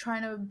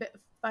trying to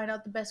find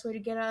out the best way to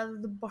get out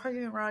of the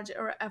parking garage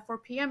or at 4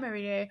 p.m.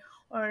 every day,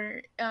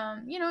 or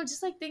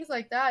just like things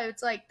like that.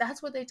 It's like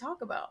that's what they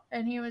talk about.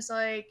 And he was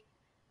like,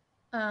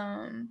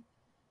 um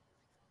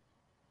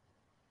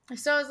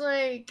so I was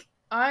like,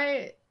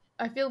 I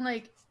feel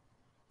like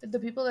the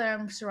people that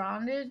I'm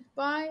surrounded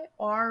by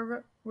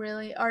are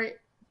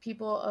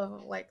people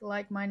of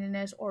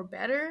like-mindedness or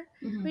better.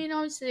 I Mm-hmm. mean,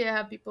 obviously, I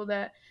have people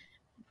that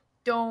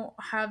don't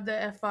have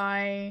the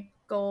FI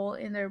goal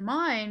in their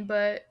mind,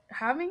 but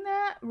having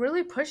that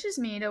really pushes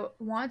me to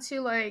want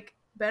to like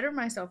better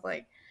myself.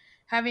 Like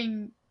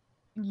having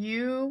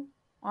you,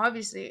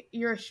 obviously,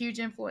 you're a huge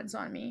influence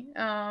on me.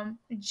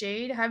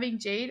 Having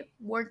Jade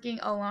working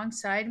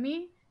alongside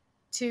me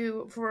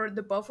for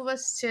the both of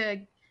us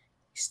to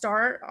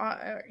start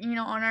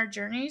on our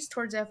journeys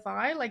towards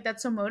FI, like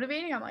that's so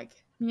motivating. I'm like,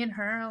 me and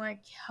her are like,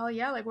 hell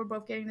yeah, like we're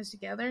both getting this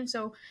together. And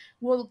so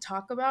we'll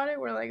talk about it.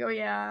 We're like, oh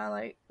yeah,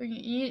 like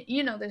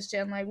you know this,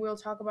 Jen, like we'll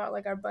talk about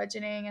like our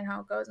budgeting and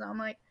how it goes. And I'm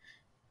like,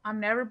 I'm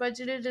never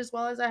budgeted as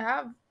well as I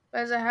have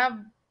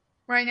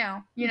right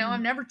now. Mm-hmm.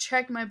 I've never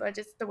checked my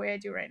budgets the way I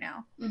do right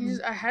now. Mm-hmm.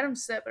 I had them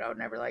set, but I would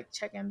never like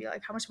check and be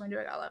like, how much money do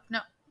I got left? No,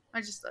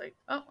 I just like,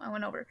 oh, I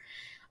went over.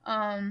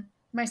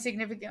 My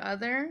significant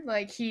other,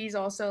 like he's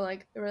also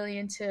like really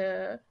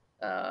into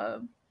uh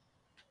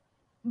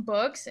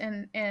books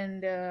and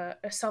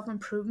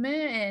self-improvement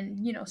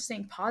and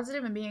staying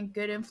positive and being a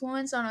good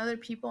influence on other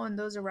people and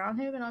those around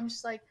him. And I'm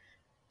just like,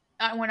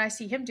 when I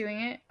see him doing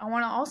it, I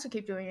want to also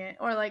keep doing it.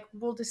 Or like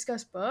we'll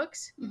discuss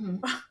books. Mm-hmm.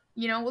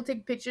 We'll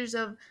take pictures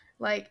of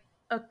like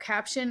a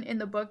caption in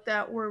the book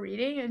that we're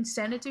reading and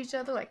send it to each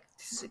other, like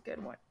this is a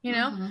good one.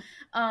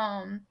 Mm-hmm.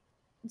 um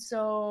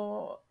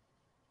so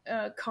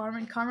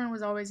Carmen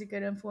was always a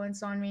good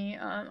influence on me.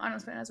 I don't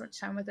spend as much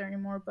time with her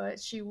anymore, but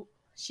she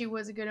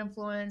was a good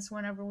influence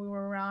whenever we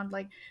were around.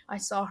 Like I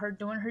saw her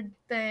doing her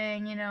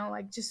thing,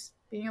 like just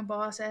being a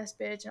boss ass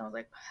bitch, and I was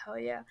like, hell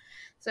yeah.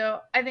 So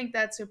I think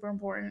that's super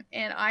important,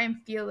 and I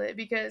feel it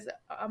because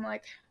I'm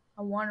like,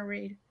 I want to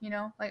read,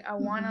 like I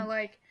want Mm-hmm. to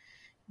like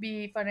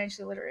be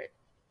financially literate.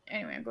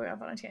 Anyway, I'm going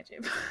off on a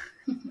tangent.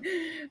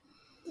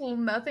 Well,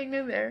 nothing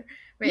new there,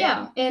 but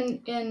yeah. Yeah,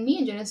 and me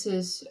and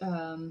Genesis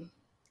are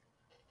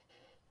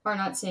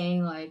not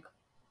saying like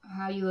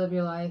how you live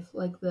your life,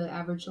 like the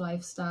average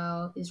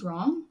lifestyle is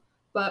wrong.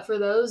 But for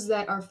those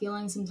that are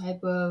feeling some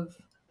type of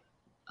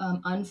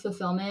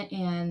unfulfillment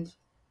and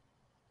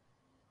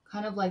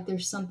kind of like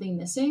there's something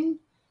missing,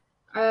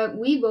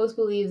 we both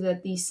believe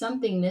that the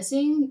something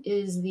missing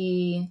is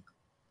the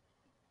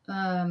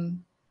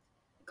um,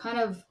 kind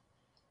of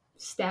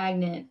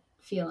stagnant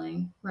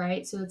feeling,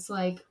 right? So it's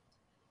like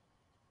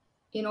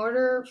in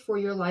order for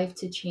your life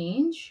to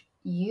change,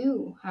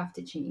 you have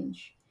to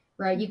change,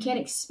 right? You can't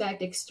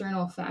expect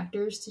external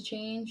factors to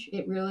change.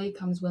 It really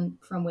comes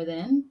from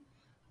within.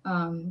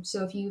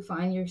 So if you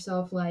find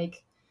yourself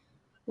like,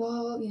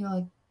 well,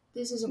 like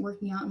this isn't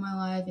working out in my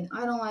life and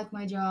I don't like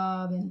my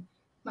job and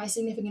my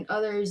significant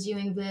other is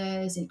doing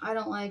this and I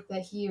don't like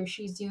that he or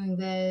she's doing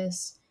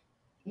this.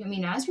 I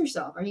mean, ask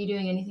yourself, are you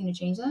doing anything to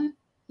change that?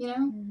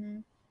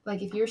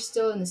 Like if you're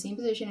still in the same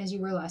position as you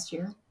were last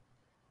year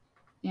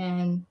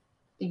and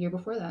the year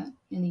before that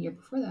and the year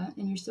before that,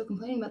 and you're still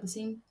complaining about the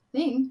same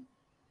thing,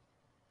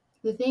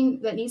 the thing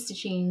that needs to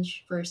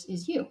change first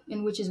is you.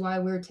 And which is why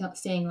we're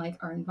saying like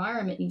our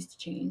environment needs to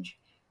change,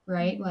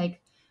 right?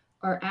 Like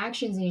our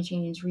actions need to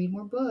change. Read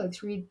more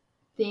books, read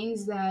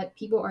things that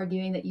people are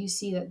doing that you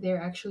see that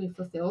they're actually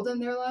fulfilled in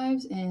their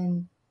lives,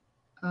 and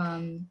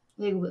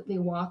they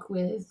walk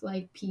with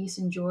like peace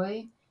and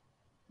joy.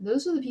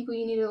 Those are the people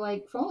you need to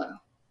like follow,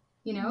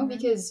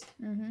 because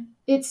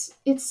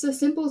it's the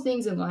simple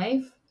things in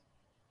life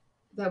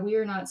that we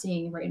are not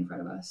seeing right in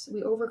front of us.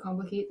 We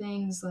overcomplicate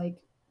things, like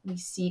we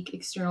seek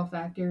external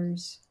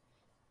factors,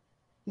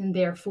 and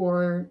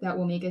therefore that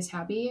will make us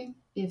happy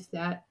if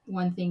that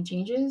one thing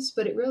changes.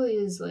 But it really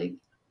is like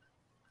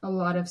a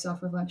lot of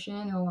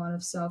self-reflection, a lot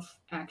of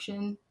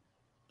self-action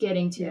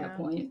getting to that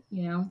point,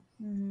 and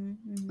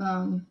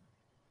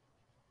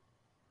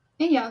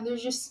yeah,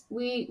 there's just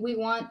we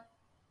want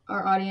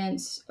our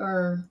audience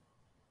or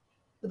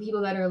the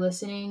people that are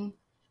listening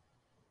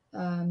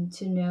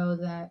to know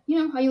that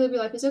how you live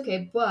your life is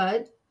okay.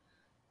 But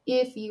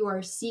if you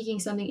are seeking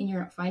something and you're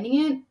not finding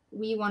it,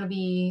 we want to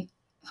be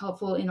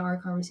helpful in our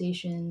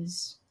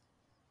conversations,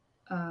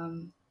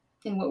 in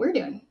what we're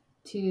doing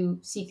to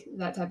seek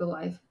that type of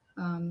life,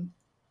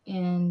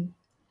 and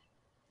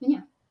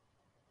yeah.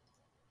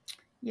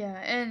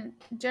 Yeah, and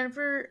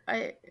Jennifer,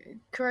 I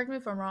correct me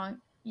if I'm wrong.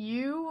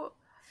 You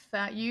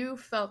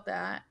felt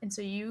that, and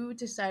so you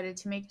decided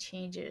to make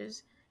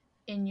changes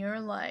in your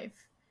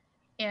life,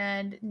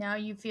 and now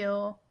you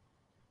feel,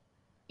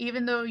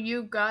 even though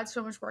you've got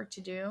so much work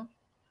to do,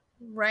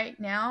 right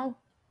now,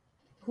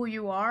 who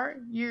you are,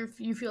 you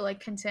feel like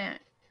content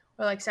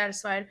or like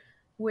satisfied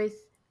with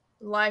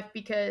life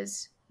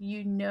because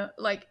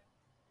like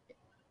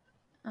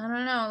I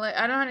don't know, like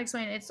I don't know how to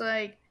explain it. It's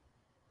like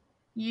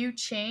you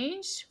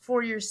changed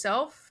for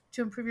yourself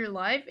to improve your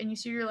life and you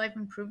see your life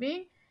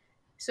improving,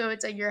 so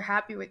it's like you're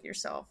happy with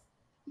yourself,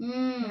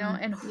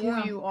 and who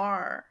Yeah. you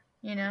are,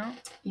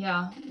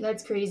 Yeah,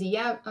 that's crazy.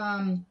 Yeah.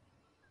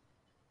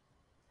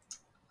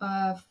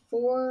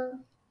 For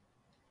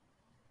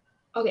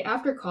okay,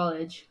 after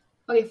college.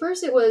 Okay,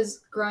 first it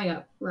was growing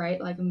up, right?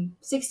 Like I'm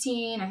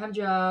 16, I have a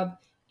job,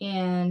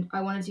 and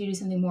I wanted to do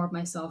something more of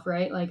myself,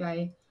 right? Like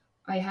I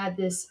had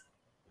this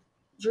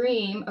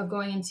dream of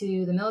going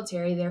into the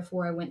military,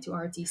 therefore I went to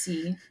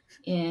RTC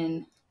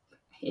in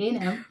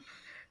A&M.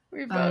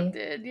 We both I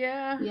did,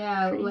 yeah.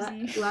 yeah,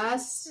 Crazy. I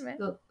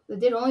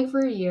did only for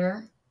a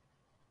year.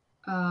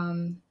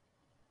 And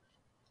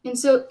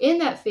so in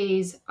that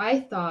phase, I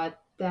thought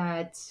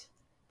that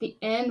the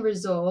end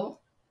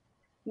result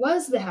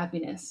was the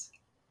happiness.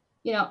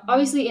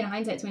 Obviously in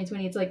hindsight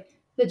 2020, it's like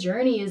the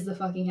journey is the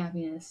fucking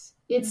happiness.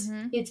 It's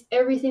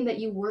everything that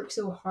you work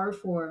so hard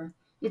for.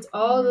 It's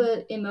all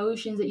the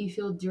emotions that you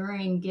feel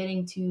during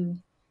getting to,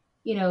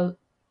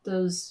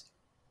 those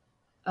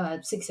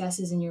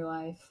successes in your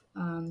life.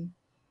 And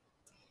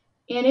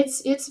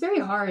it's very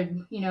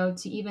hard,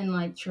 to even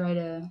like try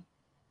to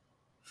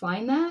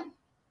find that,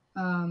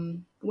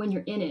 when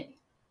you're in it.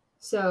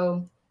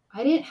 So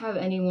I didn't have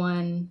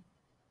anyone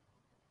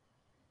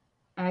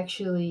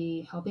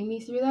actually helping me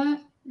through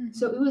that.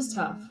 So it was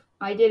tough.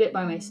 I did it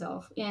by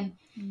myself. And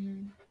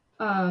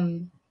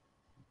um,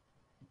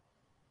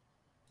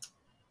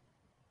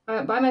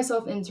 by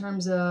myself in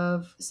terms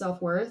of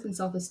self-worth and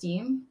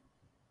self-esteem.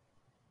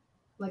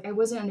 Like I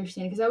wasn't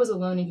understanding because I was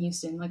alone in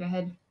Houston. Like I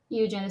had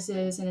you,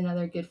 Genesis, and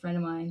another good friend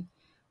of mine,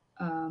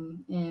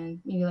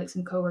 and maybe like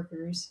some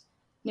coworkers.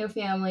 No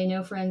family,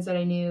 no friends that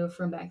I knew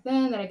from back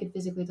then that I could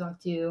physically talk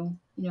to,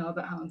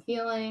 about how I'm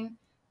feeling.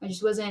 I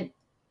just wasn't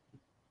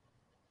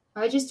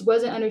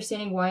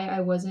understanding why I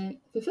wasn't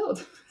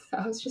fulfilled.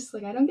 I was just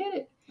like, I don't get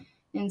it.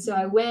 And so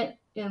I went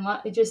and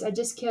I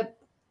just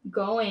kept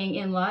going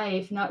in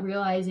life, not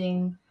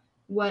realizing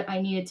what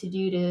I needed to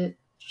do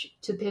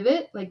to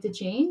pivot, like to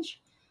change.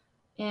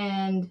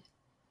 And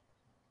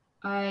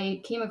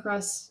I came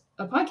across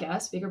a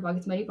podcast, Bigger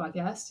Pockets Mighty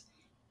Podcast,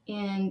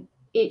 and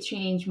it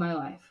changed my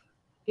life.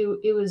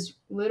 It was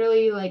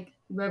literally like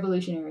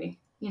revolutionary,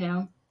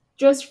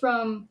 just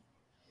from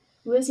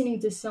listening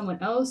to someone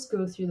else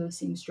go through those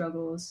same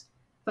struggles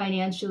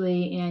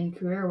financially and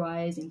career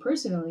wise and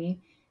personally,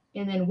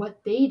 and then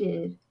what they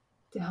did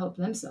to help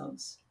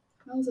themselves.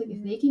 I was like,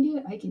 if they can do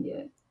it, I can do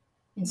it.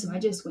 And so I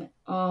just went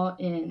all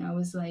in. I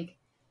was like,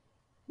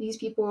 these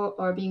people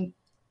are being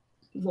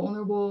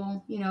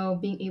vulnerable,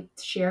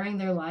 sharing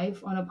their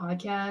life on a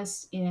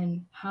podcast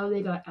and how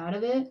they got out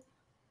of it.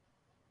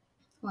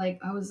 Like,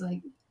 I was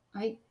like,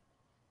 I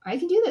I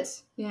can do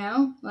this, you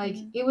know? Like,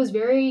 it was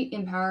very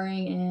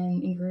empowering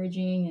and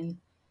encouraging, and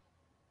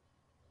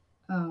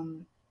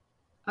um,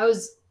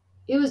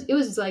 it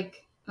was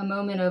like a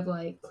moment of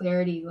like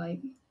clarity, like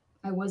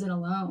I wasn't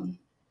alone,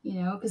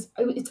 you know, because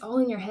it's all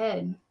in your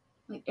head.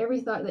 Like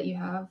every thought that you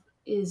have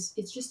it's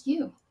just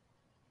you.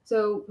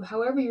 So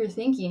however you're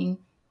thinking,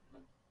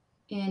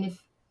 and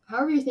if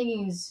however you're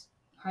thinking is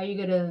how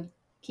you're gonna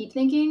keep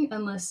thinking,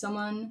 unless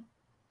someone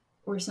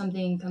or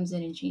something comes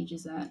in and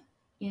changes that.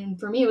 And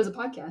for me, it was a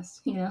podcast,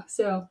 you know.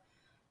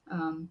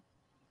 Um,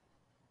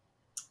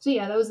 so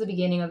yeah, that was the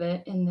beginning of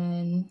it, and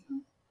then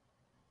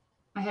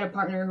I had a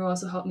partner who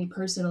also helped me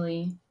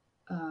personally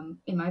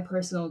in my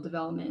personal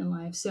development in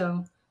life.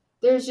 So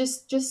there's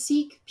just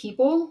seek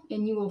people,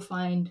 and you will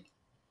find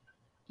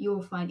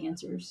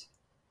answers.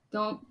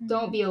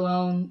 Don't be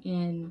alone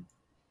in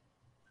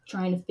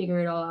trying to figure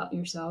it all out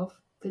yourself,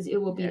 because it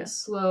will be a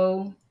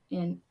slow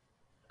and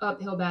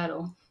uphill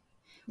battle.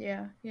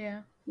 Yeah.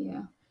 Yeah.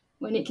 Yeah,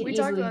 when it can We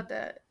talked easily, about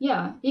that.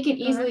 yeah, it can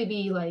Go ahead. easily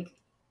be like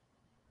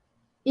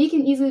it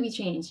can easily be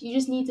changed. You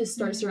just need to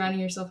start surrounding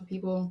yourself with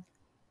people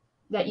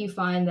that you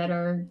find that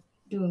are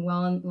doing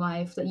well in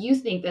life, that you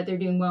think that they're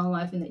doing well in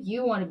life, and that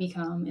you want to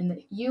become, and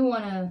that you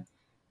want to,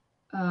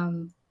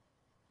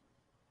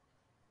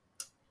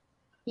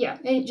 yeah,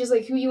 and just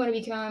like who you want to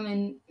become,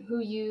 and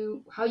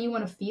how you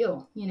want to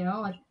feel, you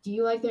know, like, do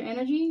you like their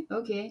energy?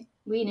 Okay,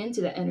 lean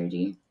into that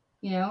energy.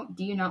 You know,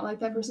 do you not like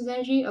that person's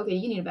energy? Okay,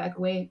 you need to back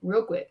away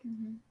real quick,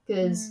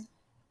 because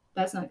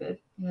that's not good.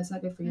 That's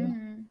not good for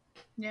you.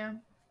 Yeah.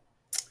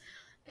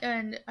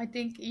 And I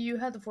think you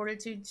had the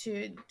fortitude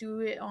to do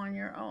it on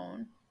your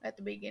own at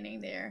the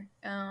beginning there.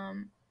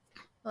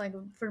 Like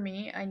for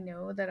me, I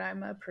know that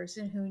I'm a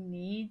person who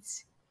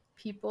needs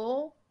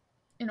people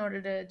in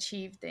order to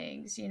achieve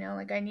things, you know,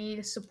 like I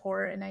need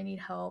support and I need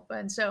help.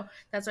 And so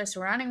that's why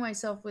surrounding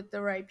myself with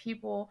the right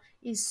people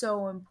is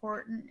so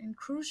important and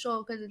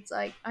crucial, because it's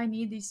like I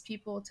need these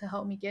people to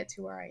help me get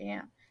to where I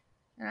am.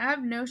 And I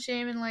have no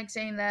shame in like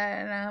saying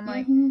that. And I'm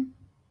like, Mm-hmm.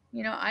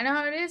 you know, I know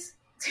how it is.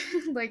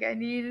 Like I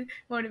need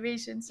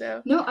motivation.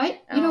 So, No,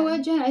 you know what,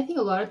 um, Jen? I think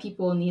a lot of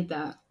people need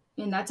that,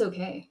 and that's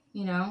okay.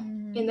 You know,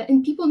 mm-hmm,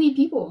 and people need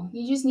people.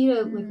 You just need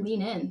to like mm-hmm,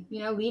 lean in.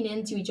 You know, lean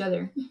into each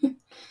other.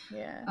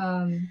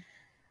 yeah.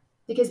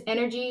 Because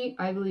energy,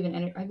 I believe in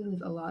energy. I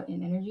believe a lot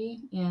in energy,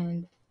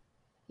 and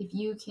if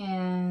you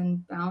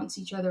can bounce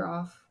each other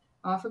off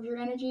of your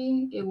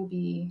energy, it will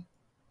be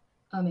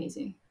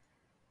amazing.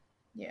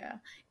 Yeah.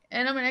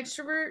 And I'm an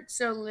extrovert,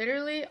 so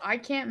literally I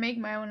can't make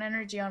my own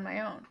energy on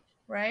my own,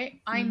 right?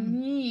 I Mm-hmm.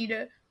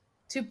 need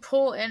to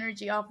pull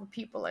energy off of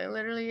people. Like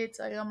literally it's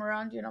like I'm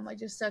around you and I'm like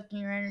just sucking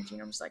your energy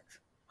and I'm just like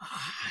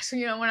so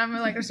you know when I'm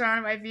like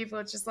surrounded by people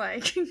it's just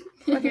like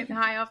fucking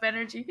high off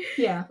energy.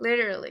 Yeah.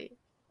 Literally.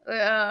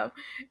 Um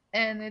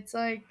and it's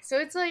like so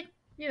it's like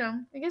you know,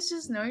 I guess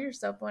just know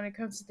yourself when it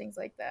comes to things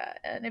like that.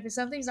 And if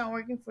something's not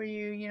working for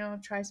you, you know,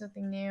 try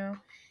something new.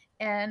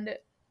 And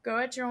go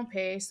at your own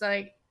pace.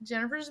 Like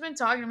Jennifer's been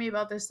talking to me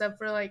about this stuff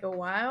for like a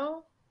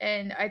while,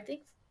 and I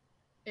think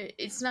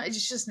it's not.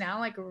 It's just now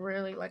like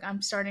really like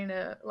I'm starting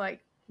to like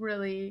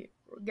really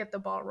get the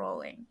ball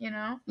rolling. You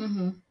know?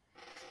 Mm-hmm.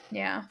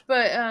 Yeah.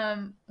 But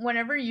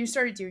whenever you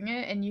started doing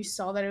it and you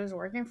saw that it was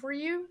working for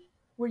you,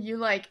 were you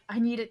like, I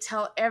need to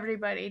tell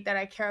everybody that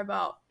I care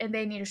about, and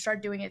they need to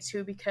start doing it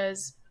too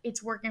because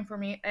it's working for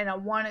me, and I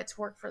want it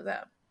to work for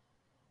them?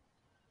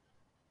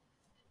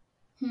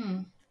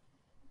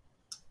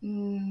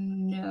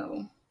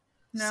 No.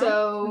 No.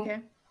 So Okay.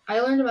 I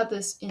learned about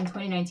this in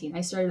 2019.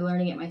 I started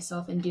learning it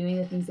myself and doing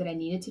the things that I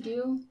needed to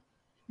do,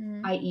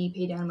 Mm-hmm. i.e.,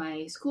 pay down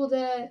my school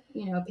debt,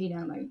 you know, pay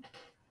down my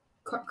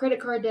credit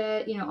card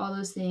debt, you know, all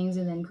those things,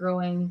 and then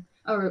growing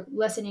or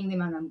lessening the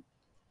amount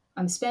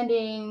I'm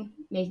spending,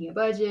 making a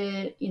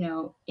budget, you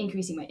know,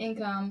 increasing my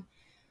income.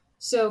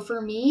 So for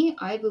me,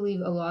 I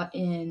believe a lot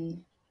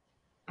in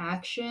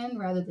action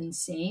rather than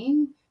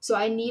saying. So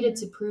I needed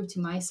to prove to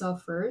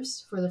myself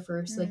first for the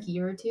first like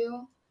year or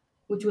two,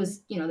 which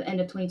was, you know, the end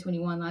of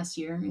 2021 last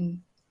year. And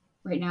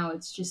right now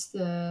it's just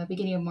the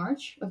beginning of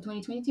March of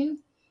 2022.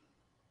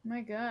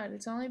 My God,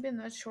 it's only been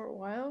that short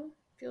while.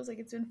 Feels like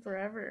it's been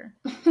forever.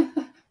 Oh,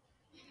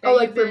 That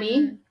like you've for me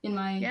been, in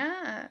my,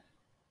 yeah.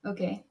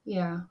 okay.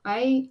 Yeah.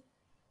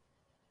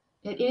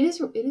 It is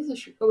a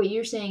oh wait,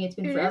 you're saying it's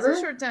been It is a forever?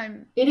 short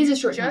time. It is a You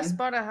short just time.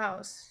 bought a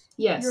house.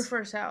 Your Yes.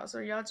 first house,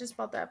 or y'all just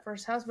bought that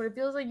first house, but it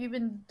feels like you've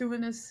been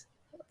doing this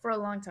for a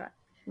long time.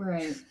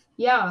 Right.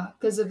 Yeah,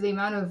 because of the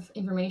amount of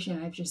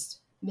information I've just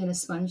been a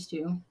sponge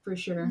to, for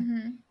sure.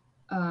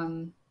 Mm-hmm.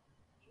 Um,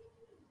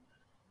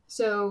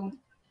 so,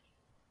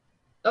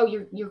 oh,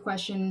 your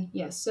question,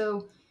 yes.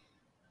 So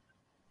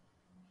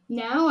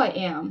now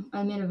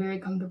I'm in a very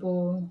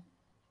comfortable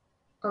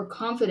or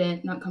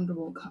confident, not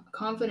comfortable,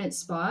 confident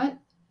spot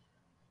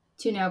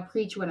to now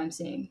preach what I'm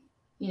saying.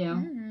 You know,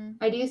 Mm-hmm.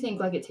 I do think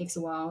like it takes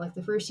a while. Like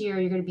the first year,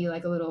 you're going to be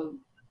like a little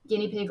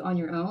guinea pig on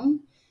your own,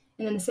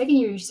 and then the second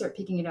year, you start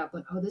picking it up.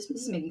 Like, oh, this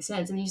is making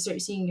sense, and you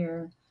start seeing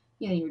you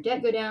know, your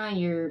debt go down,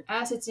 your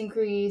assets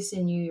increase,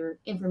 and your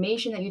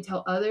information that you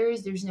tell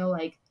others. There's no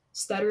like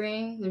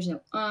stuttering. There's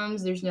no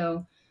there's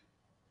no,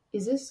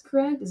 is this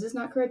correct? Is this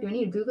not correct? Do I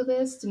need to Google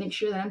this to make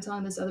sure that I'm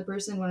telling this other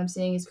person what I'm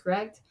saying is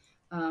correct?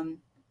 Um,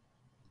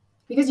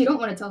 because you don't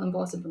want to tell them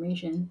false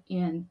information.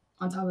 And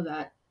on top of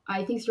that,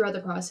 I think throughout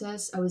the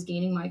process, I was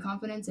gaining my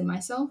confidence in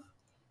myself,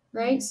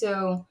 right? Mm-hmm.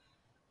 So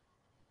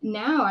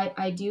now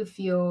I do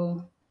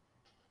feel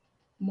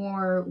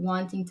more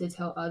wanting to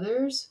tell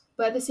others.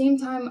 But at the same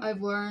time,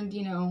 I've learned,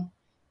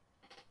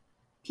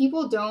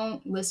 people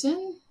don't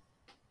listen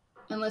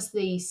unless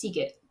they seek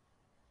it,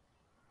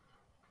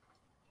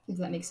 if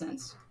that makes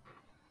sense.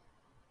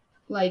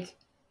 Like,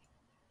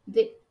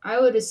 I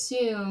would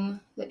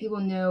assume that people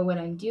know what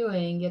I'm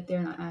doing, yet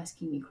they're not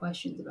asking me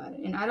questions about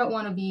it. And I don't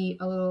want to be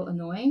a little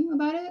annoying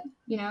about it,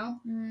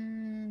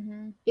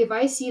 Mm-hmm. If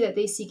I see that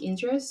they seek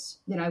interest,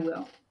 then I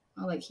will.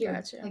 I'll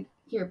Gotcha.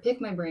 here,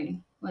 pick my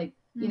brain.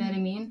 You know what I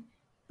Mm-hmm. mean?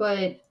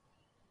 But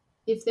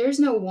if there's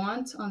no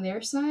want on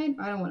their side,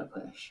 I don't want to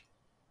push.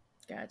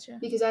 Gotcha.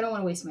 Because I don't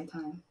want to waste my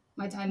time.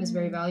 My time is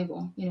very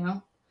valuable, Yeah,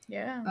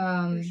 for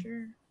Um,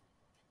 sure.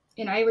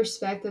 and I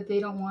respect that they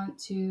don't want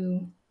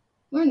to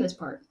learn this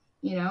part,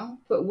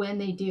 But when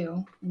they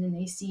do, and then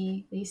they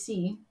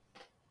see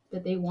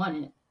that they want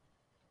it,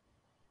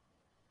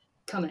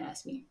 come and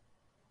ask me,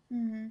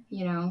 Mm-hmm.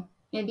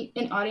 And be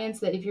an audience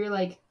that if you're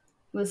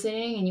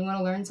listening and you want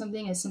to learn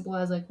something as simple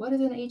as what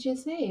is an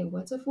HSA?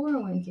 What's a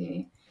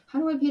 401k? How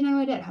do I pay down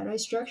my debt? How do I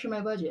structure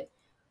my budget?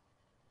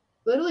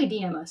 Literally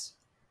DM us.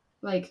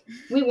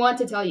 We want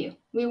to tell you.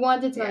 We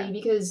want to tell Yeah. you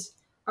because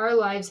our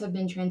lives have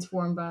been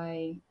transformed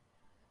by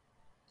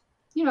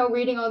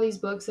reading all these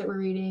books that we're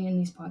reading and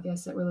these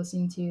podcasts that we're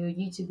listening to,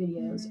 YouTube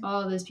videos, Mm-hmm.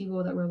 all of those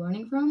people that we're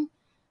learning from.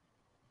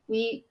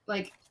 We're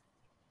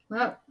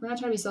not trying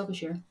to be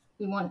selfish here.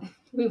 We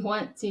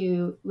want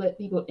to let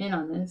people in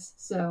on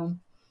this.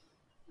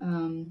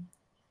 Um,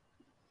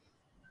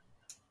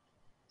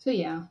 so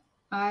yeah,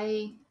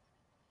 I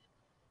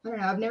don't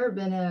know. I've never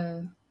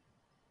been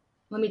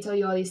let me tell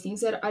you all these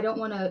things that I don't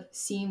want to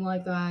seem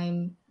like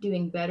I'm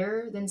doing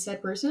better than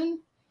said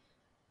person,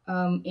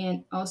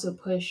 and also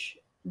push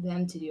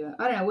them to do it.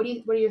 I don't know.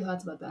 What are your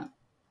thoughts about that?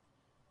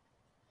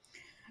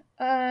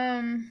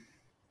 Um.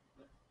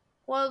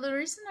 Well, the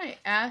reason I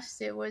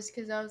asked it was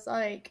because I was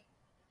like,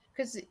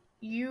 because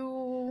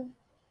you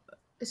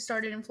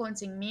started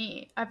influencing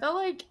me. I felt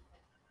like,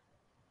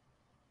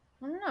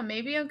 I don't know,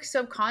 maybe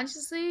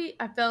subconsciously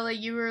I felt like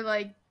you were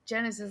like,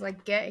 Genesis,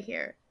 like, get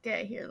here,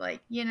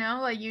 like,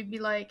 like you'd be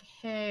like,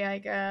 hey,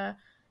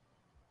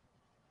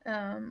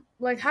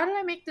 like, how did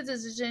I make the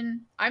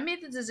decision? I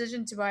made the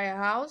decision to buy a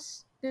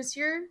house this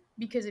year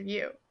because of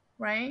you,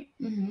 right?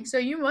 Mm-hmm. So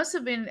you must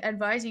have been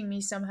advising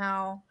me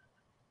somehow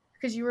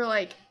because you were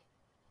like,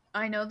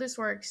 I know this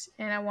works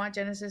and I want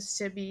Genesis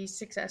to be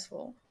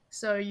successful.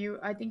 So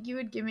I think you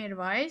would give me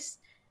advice,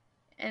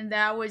 and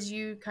that was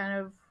you kind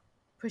of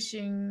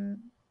pushing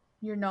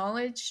your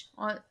knowledge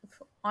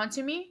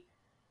onto me.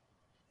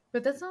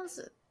 But that sounds,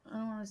 I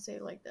don't want to say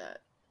it like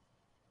that.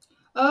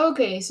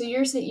 Okay, so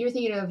you're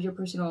thinking of your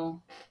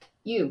personal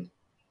you.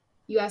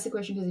 You asked the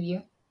question because of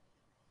you.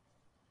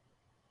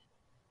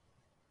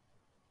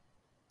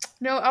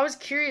 No, I was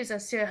curious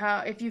as to how,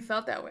 if you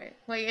felt that way.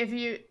 Like, if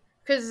you,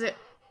 because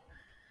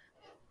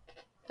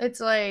it's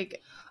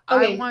like,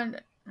 I Okay,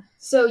 want,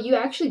 so you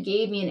actually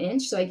gave me an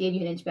inch, so I gave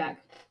you an inch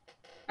back.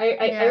 I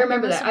yeah, it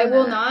remember must that. have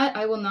been that.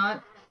 I will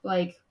not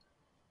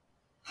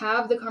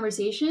have the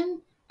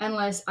conversation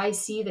unless I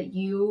see that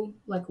you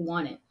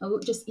want it.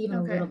 Just even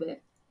a little Okay,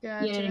 bit. You know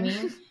what I gotcha.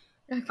 mean?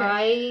 Okay.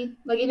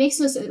 I it makes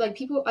no sense.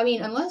 People. I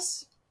mean,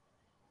 unless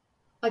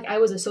I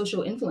was a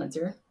social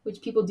influencer,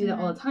 which people do that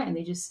all Mm-hmm. the time.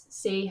 They just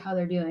say how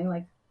they're doing,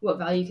 what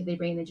value could they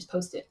bring, and they just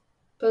post it,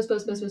 post,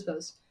 post, post, Mm-hmm. post,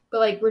 post.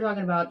 But we're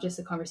talking about just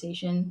a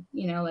conversation,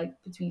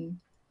 between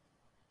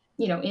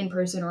in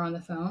person or on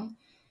the phone.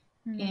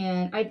 Mm-hmm.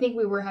 And I think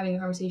we were having a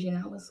conversation,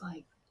 and I was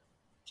like,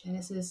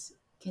 Genesis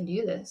can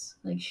do this.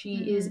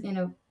 She is Mm-hmm. in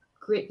a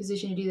great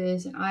position to do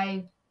this, and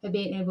I have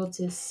been able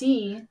to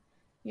see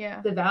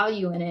Yeah. the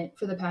value in it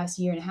for the past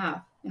year and a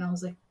half. And I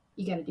was like,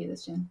 you got to do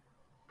this, Jen.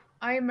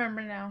 I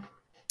remember now.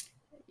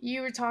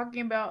 You were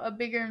talking about a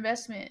bigger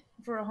investment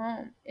for a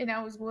home, and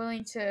I was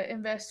willing to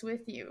invest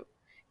with you.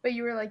 But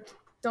you were like,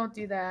 don't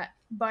do that.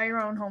 Buy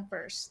your own home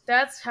first.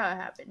 That's how it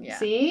happened. Yeah.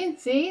 See,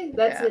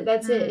 that's Yeah. it.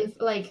 That's it.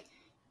 Mm.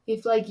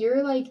 If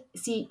you're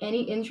see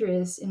any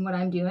interest in what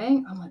I'm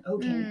doing, I'm like,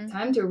 okay, Mm.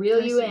 time to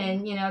reel I you see.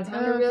 in.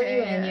 Time to reel you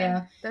Okay. in. Yeah.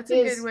 Yeah, That's a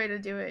good because way to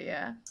do it.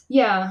 Yeah.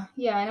 yeah,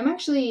 and I'm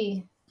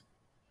actually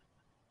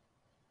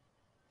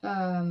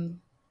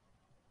um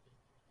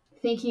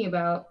thinking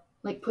about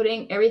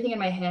putting everything in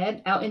my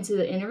head out into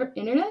the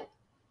internet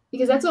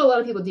because that's Mm-hmm. what a lot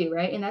of people do,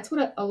 right? And that's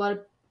what a lot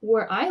of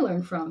where I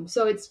learned from.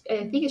 So I think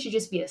Mm-hmm. it should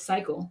just be a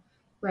cycle,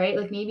 right?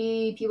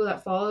 Maybe people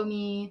that follow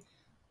me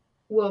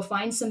will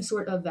find some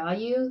sort of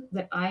value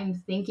that I'm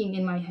thinking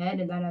in my head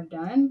and that I've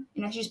done,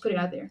 and I should just put it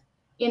out there.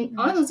 And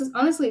Mm-hmm.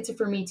 honestly, it's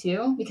for me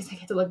too because I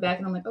get to look back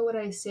and I'm like, oh, what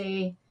did I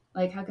say?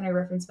 How can I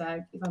reference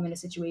back if I'm in a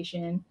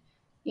situation?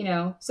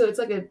 So it's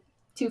like a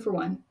 2 for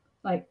 1.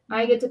 Like,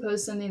 I get to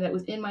post something that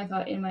was in my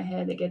thought, in my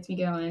head, that gets me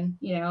going,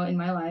 you know, in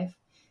my life.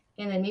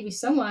 And then maybe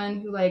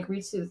someone who, like,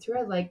 reads through the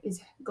thread, like,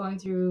 is going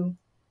through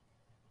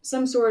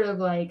some sort of,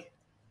 like,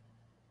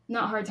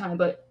 not hard time,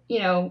 but, you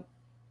know,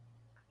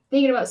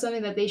 thinking about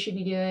something that they should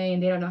be doing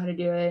and they don't know how to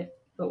do it,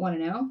 but want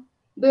to know.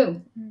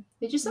 Boom.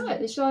 They just saw it.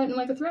 They saw it in,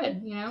 like, a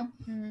thread, you know?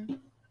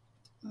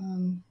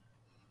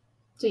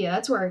 So, yeah,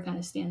 that's where I kind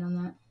of stand on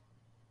that.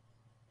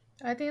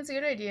 I think it's a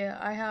good idea.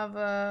 I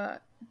have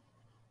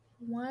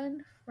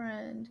one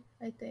friend,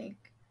 I think.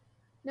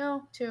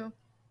 No, two.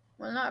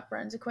 Well, not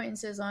friends,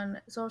 acquaintances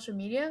on social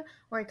media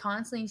where I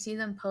constantly see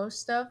them post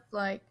stuff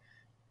like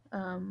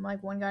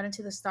one got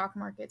into the stock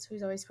market, so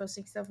he's always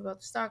posting stuff about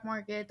the stock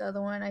market. The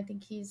other one, I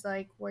think he's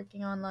like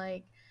working on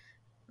like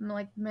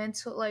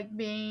mental, like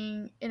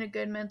being in a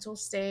good mental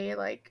state,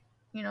 like,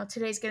 you know,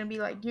 today's gonna be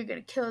like, you're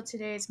gonna kill it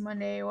today, it's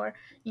Monday, or,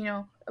 you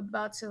know,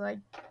 about to like,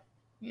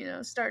 you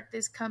know, start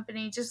this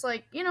company, just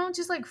like, you know,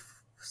 just like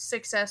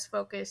success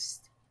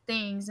focused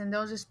things, and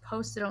they'll just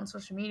post it on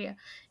social media,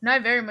 and I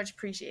very much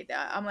appreciate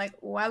that. I'm like,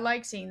 oh, I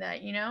like seeing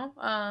that, you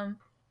know.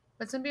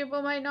 But some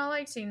people might not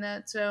like seeing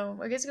that, so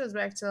I guess it goes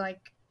back to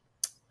like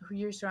who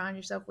you surround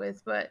yourself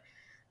with. But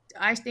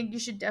I think you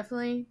should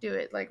definitely do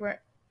it, like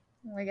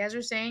as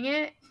you're saying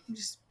it,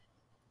 just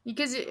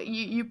because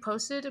you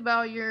posted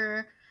about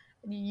you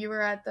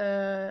were at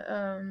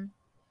the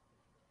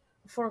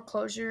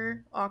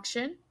foreclosure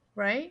auction,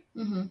 right?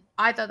 Mm-hmm.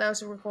 I thought that was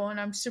super cool, and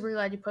I'm super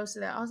glad you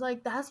posted that. I was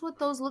like, that's what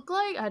those look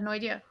like? I had no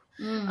idea.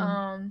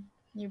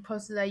 You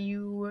posted that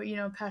you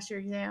know, passed your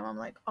exam. I'm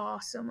like,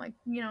 awesome. Like,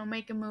 you know,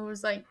 making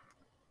moves. Like,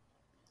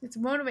 it's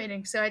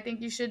motivating. So I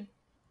think you should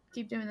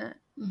keep doing that.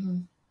 Mm-hmm.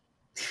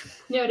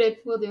 Noted.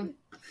 Will do.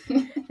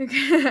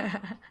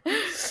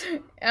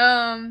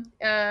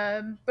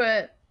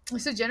 But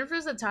so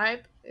Jennifer's the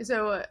type.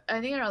 So I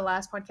think in our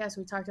last podcast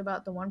we talked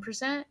about the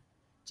 1%.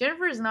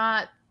 Jennifer is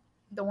not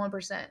the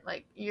 1%.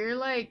 Like, you're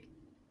like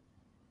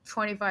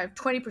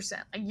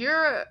 20%.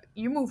 Like,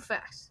 you move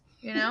fast,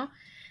 you know.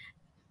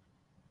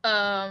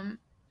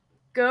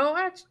 Go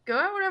at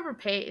whatever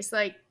pace.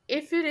 Like,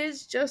 if it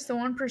is just the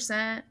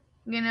 1%,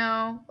 you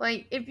know,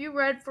 like if you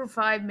read for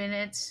 5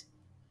 minutes,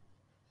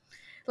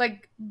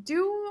 like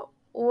do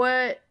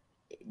what.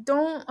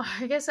 Don't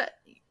I guess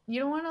you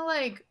don't want to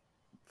like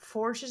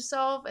force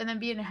yourself and then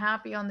being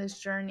happy on this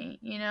journey,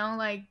 you know,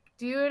 like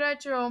do it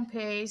at your own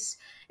pace.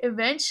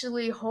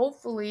 Eventually,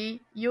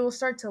 hopefully, you'll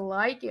start to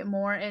like it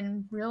more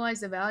and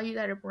realize the value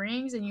that it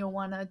brings, and you'll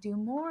want to do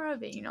more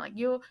of it, you know, like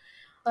you'll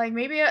like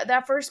maybe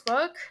that first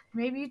book,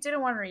 maybe you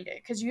didn't want to read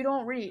it because you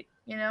don't read,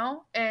 you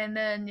know, and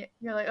then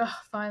you're like, oh,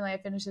 finally I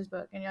finished this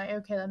book, and you're like,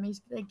 okay, let me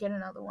like, get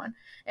another one,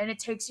 and it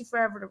takes you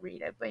forever to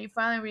read it, but you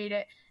finally read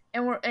it,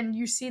 and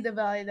you see the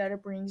value that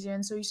it brings you,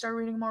 and so you start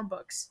reading more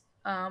books.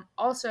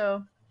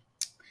 Also,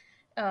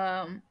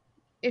 um,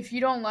 if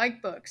you don't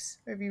like books,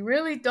 or if you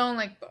really don't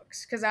like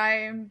books, because I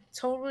am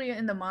totally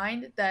in the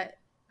mind that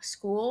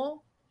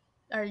school,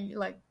 or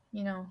like,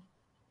 you know,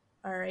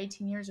 our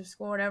 18 years of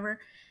school, whatever,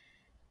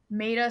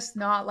 made us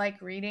not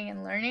like reading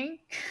and learning.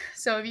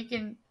 So if you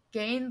can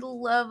gain the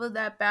love of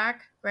that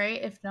back,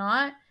 right? If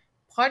not,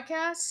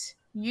 podcasts,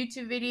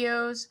 YouTube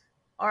videos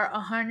are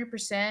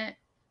 100%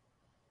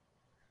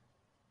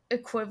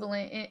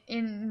 equivalent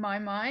in my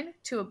mind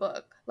to a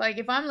book. Like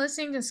if I'm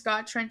listening to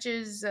Scott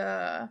Trench's,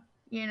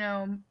 you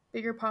know,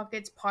 Bigger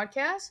Pockets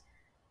podcast,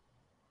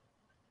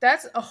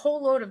 that's a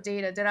whole load of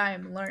data that I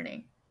am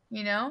learning,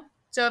 you know?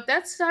 So if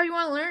that's how you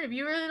want to learn, if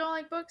you really don't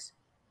like books,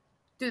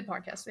 do the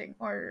podcast thing,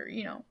 or,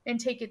 you know, and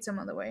take it some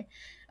other way.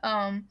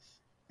 And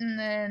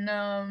then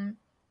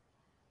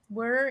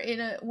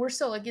we're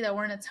so lucky that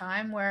we're in a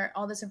time where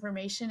all this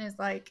information is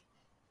like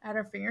at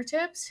our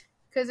fingertips,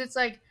 because it's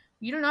like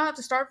you do not have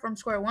to start from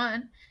square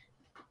one,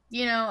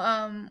 you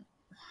know.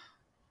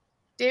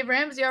 Dave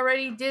Ramsey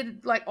already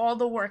did like all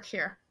the work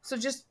here, so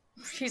just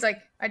he's like,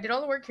 I did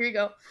all the work, here you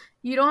go.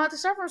 You don't have to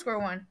start from square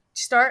one,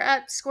 start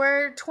at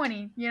square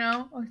 20, you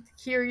know,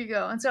 here you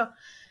go. And so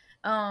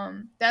I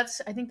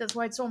think that's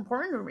why it's so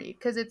important to read,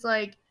 because it's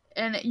like,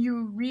 and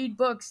you read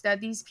books that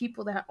these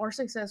people that are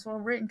successful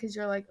have written, because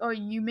you're like, oh,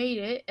 you made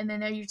it, and then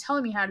now you're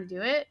telling me how to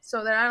do it,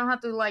 so that I don't have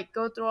to like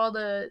go through all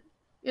the,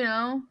 you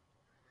know,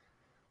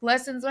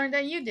 lessons learned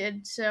that you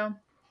did. So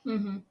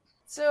Mm-hmm.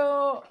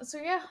 so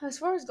yeah, as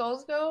far as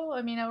goals go,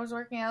 I mean, I was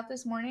working out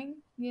this morning,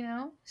 you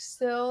know,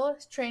 still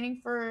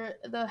training for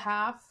the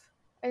half.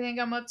 I think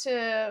I'm up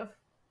to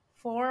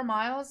 4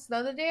 miles. The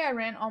other day I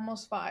ran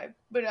almost 5,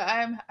 but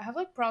I have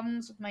like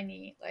problems with my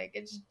knee, like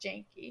it's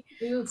janky.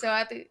 Oof. So I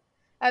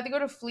have to go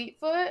to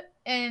Fleetfoot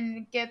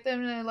and get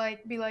them to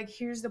like be like,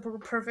 here's the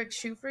perfect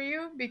shoe for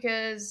you,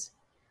 because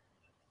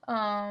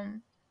I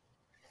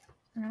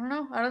don't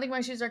know. I don't think my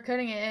shoes are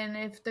cutting it. And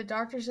if the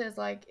doctor says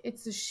like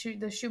it's the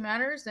shoe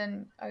matters,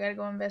 then I gotta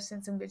go invest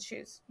in some good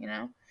shoes, you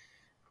know?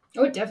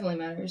 Oh, it definitely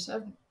matters.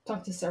 I've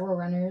talked to several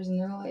runners, and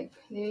they're like,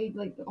 they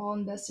like all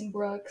invest in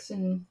Brooks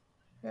and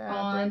Yeah,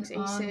 on Brooks,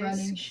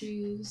 running Asics,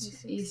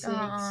 shoes, Asics.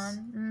 Asics.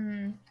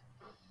 On.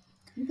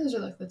 I think those are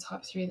like the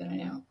top 3 that I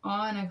know.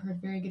 On, I've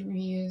heard very good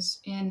reviews,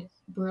 and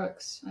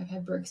Brooks. I've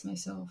had Brooks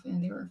myself,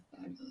 and they were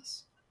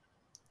fabulous.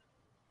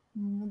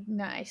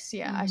 Nice.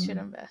 Yeah, I should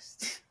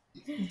invest.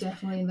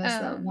 Definitely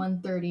invest that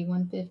 130,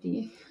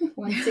 150,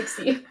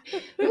 160.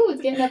 Ooh,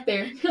 it's getting up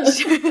there.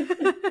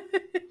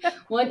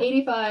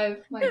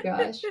 185. My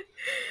gosh.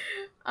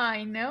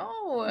 I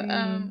know.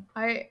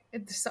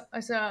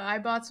 So I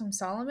bought some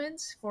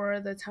Solomons for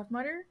the Tough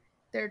Mudder.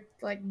 They're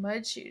like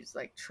mud shoes,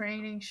 like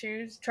training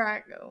shoes,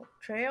 trail.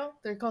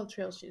 They're called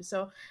trail shoes.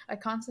 So I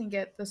constantly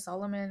get the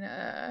Solomon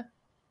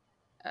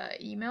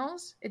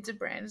emails. It's a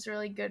brand. It's a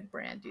really good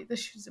brand, dude. The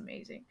shoe's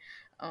amazing.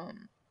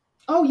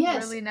 Oh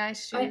yes, Really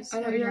nice I shoes. know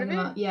Have what you you're heard talking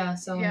of it? about. Yeah,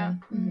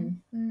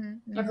 Solomon.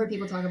 Yeah. I've heard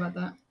people talk about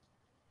that.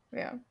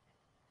 Yeah.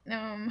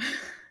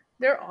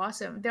 They're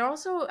awesome. They're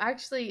also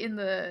actually in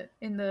the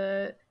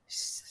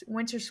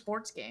winter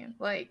sports game.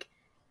 Like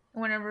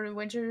whenever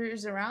winter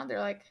is around,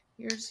 they're like,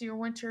 "Here's your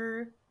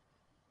winter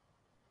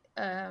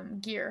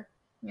gear."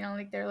 You know,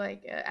 like they're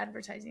like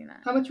advertising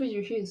that. How much was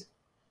your shoes?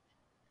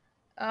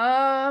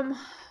 I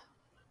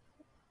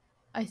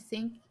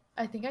think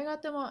I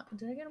got them on.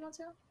 Did I get them on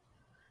sale?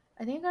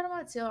 I think I got them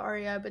on sale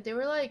REI, but they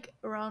were like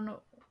around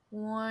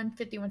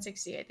 150,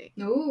 160, I think.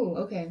 Oh,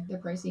 okay. They're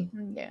pricey.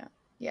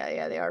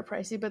 Yeah, they are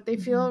pricey, but they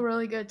feel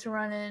really good to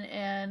run in,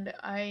 and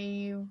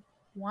I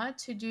want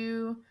to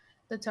do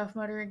the Tough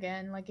Mudder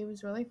again. Like, it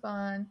was really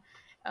fun.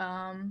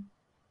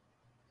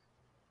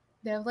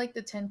 They have like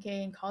the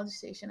 10K in College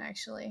Station,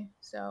 actually,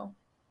 so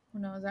who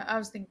knows? I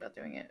was thinking about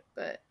doing it,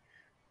 but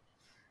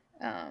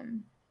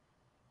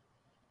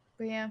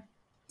yeah.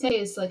 10K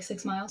is like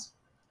 6 miles.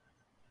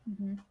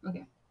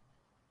 Okay.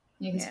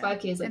 Yeah, because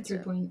 5K is like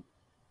 3.2?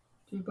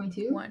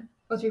 1.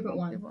 Oh,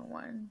 3.1.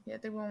 3.1. Yeah,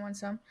 3.1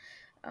 some.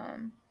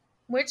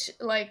 Which,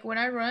 like, when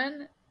I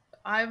run,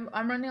 I'm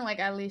running like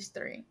at least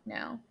 3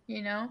 now,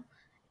 you know?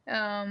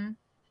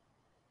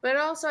 But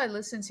also I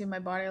listen to my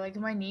body. Like,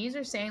 if my knees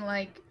are saying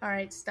like, all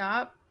right,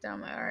 stop, then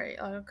I'm like, all right,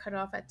 I'll cut it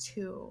off at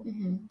 2.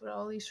 But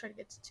I'll at least try to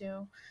get to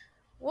 2.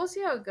 We'll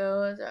see how it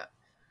goes.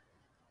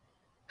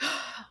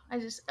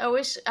 I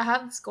wish I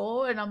have this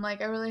goal, and I'm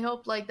like, I really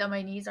hope like that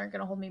my knees aren't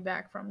gonna hold me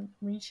back from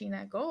reaching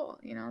that goal.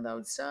 You know, that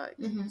would suck.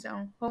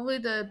 So hopefully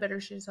the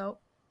better shoes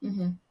help.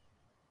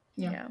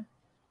 Yeah.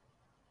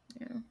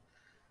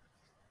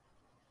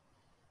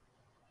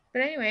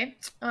 But anyway,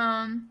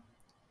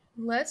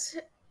 let's.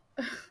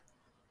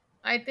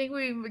 I think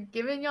we've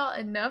given y'all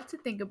enough to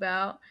think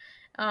about.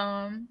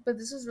 But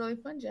this was really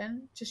fun,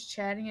 Jen. Just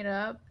chatting it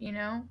up, you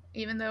know.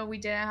 Even though we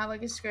didn't have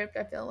like a script,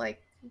 I feel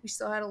like we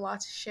still had a lot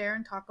to share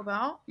and talk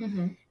about.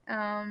 You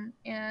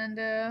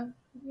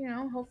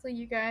know, hopefully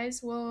you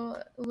guys will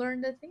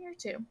learn a thing or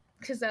two,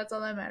 because that's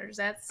all that matters.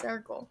 That's our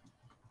goal.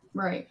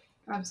 Right.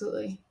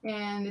 Absolutely.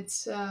 And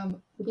it's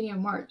beginning of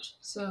March,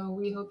 so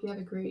we hope you have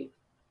a great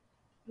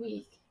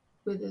week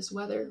with this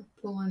weather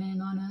pulling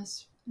in on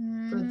us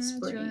for the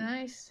spring. It's really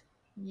nice.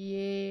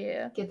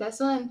 Yeah. Get that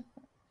sun.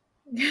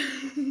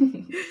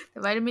 The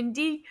vitamin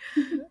D.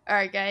 All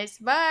right, guys.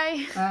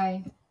 Bye.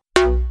 Bye.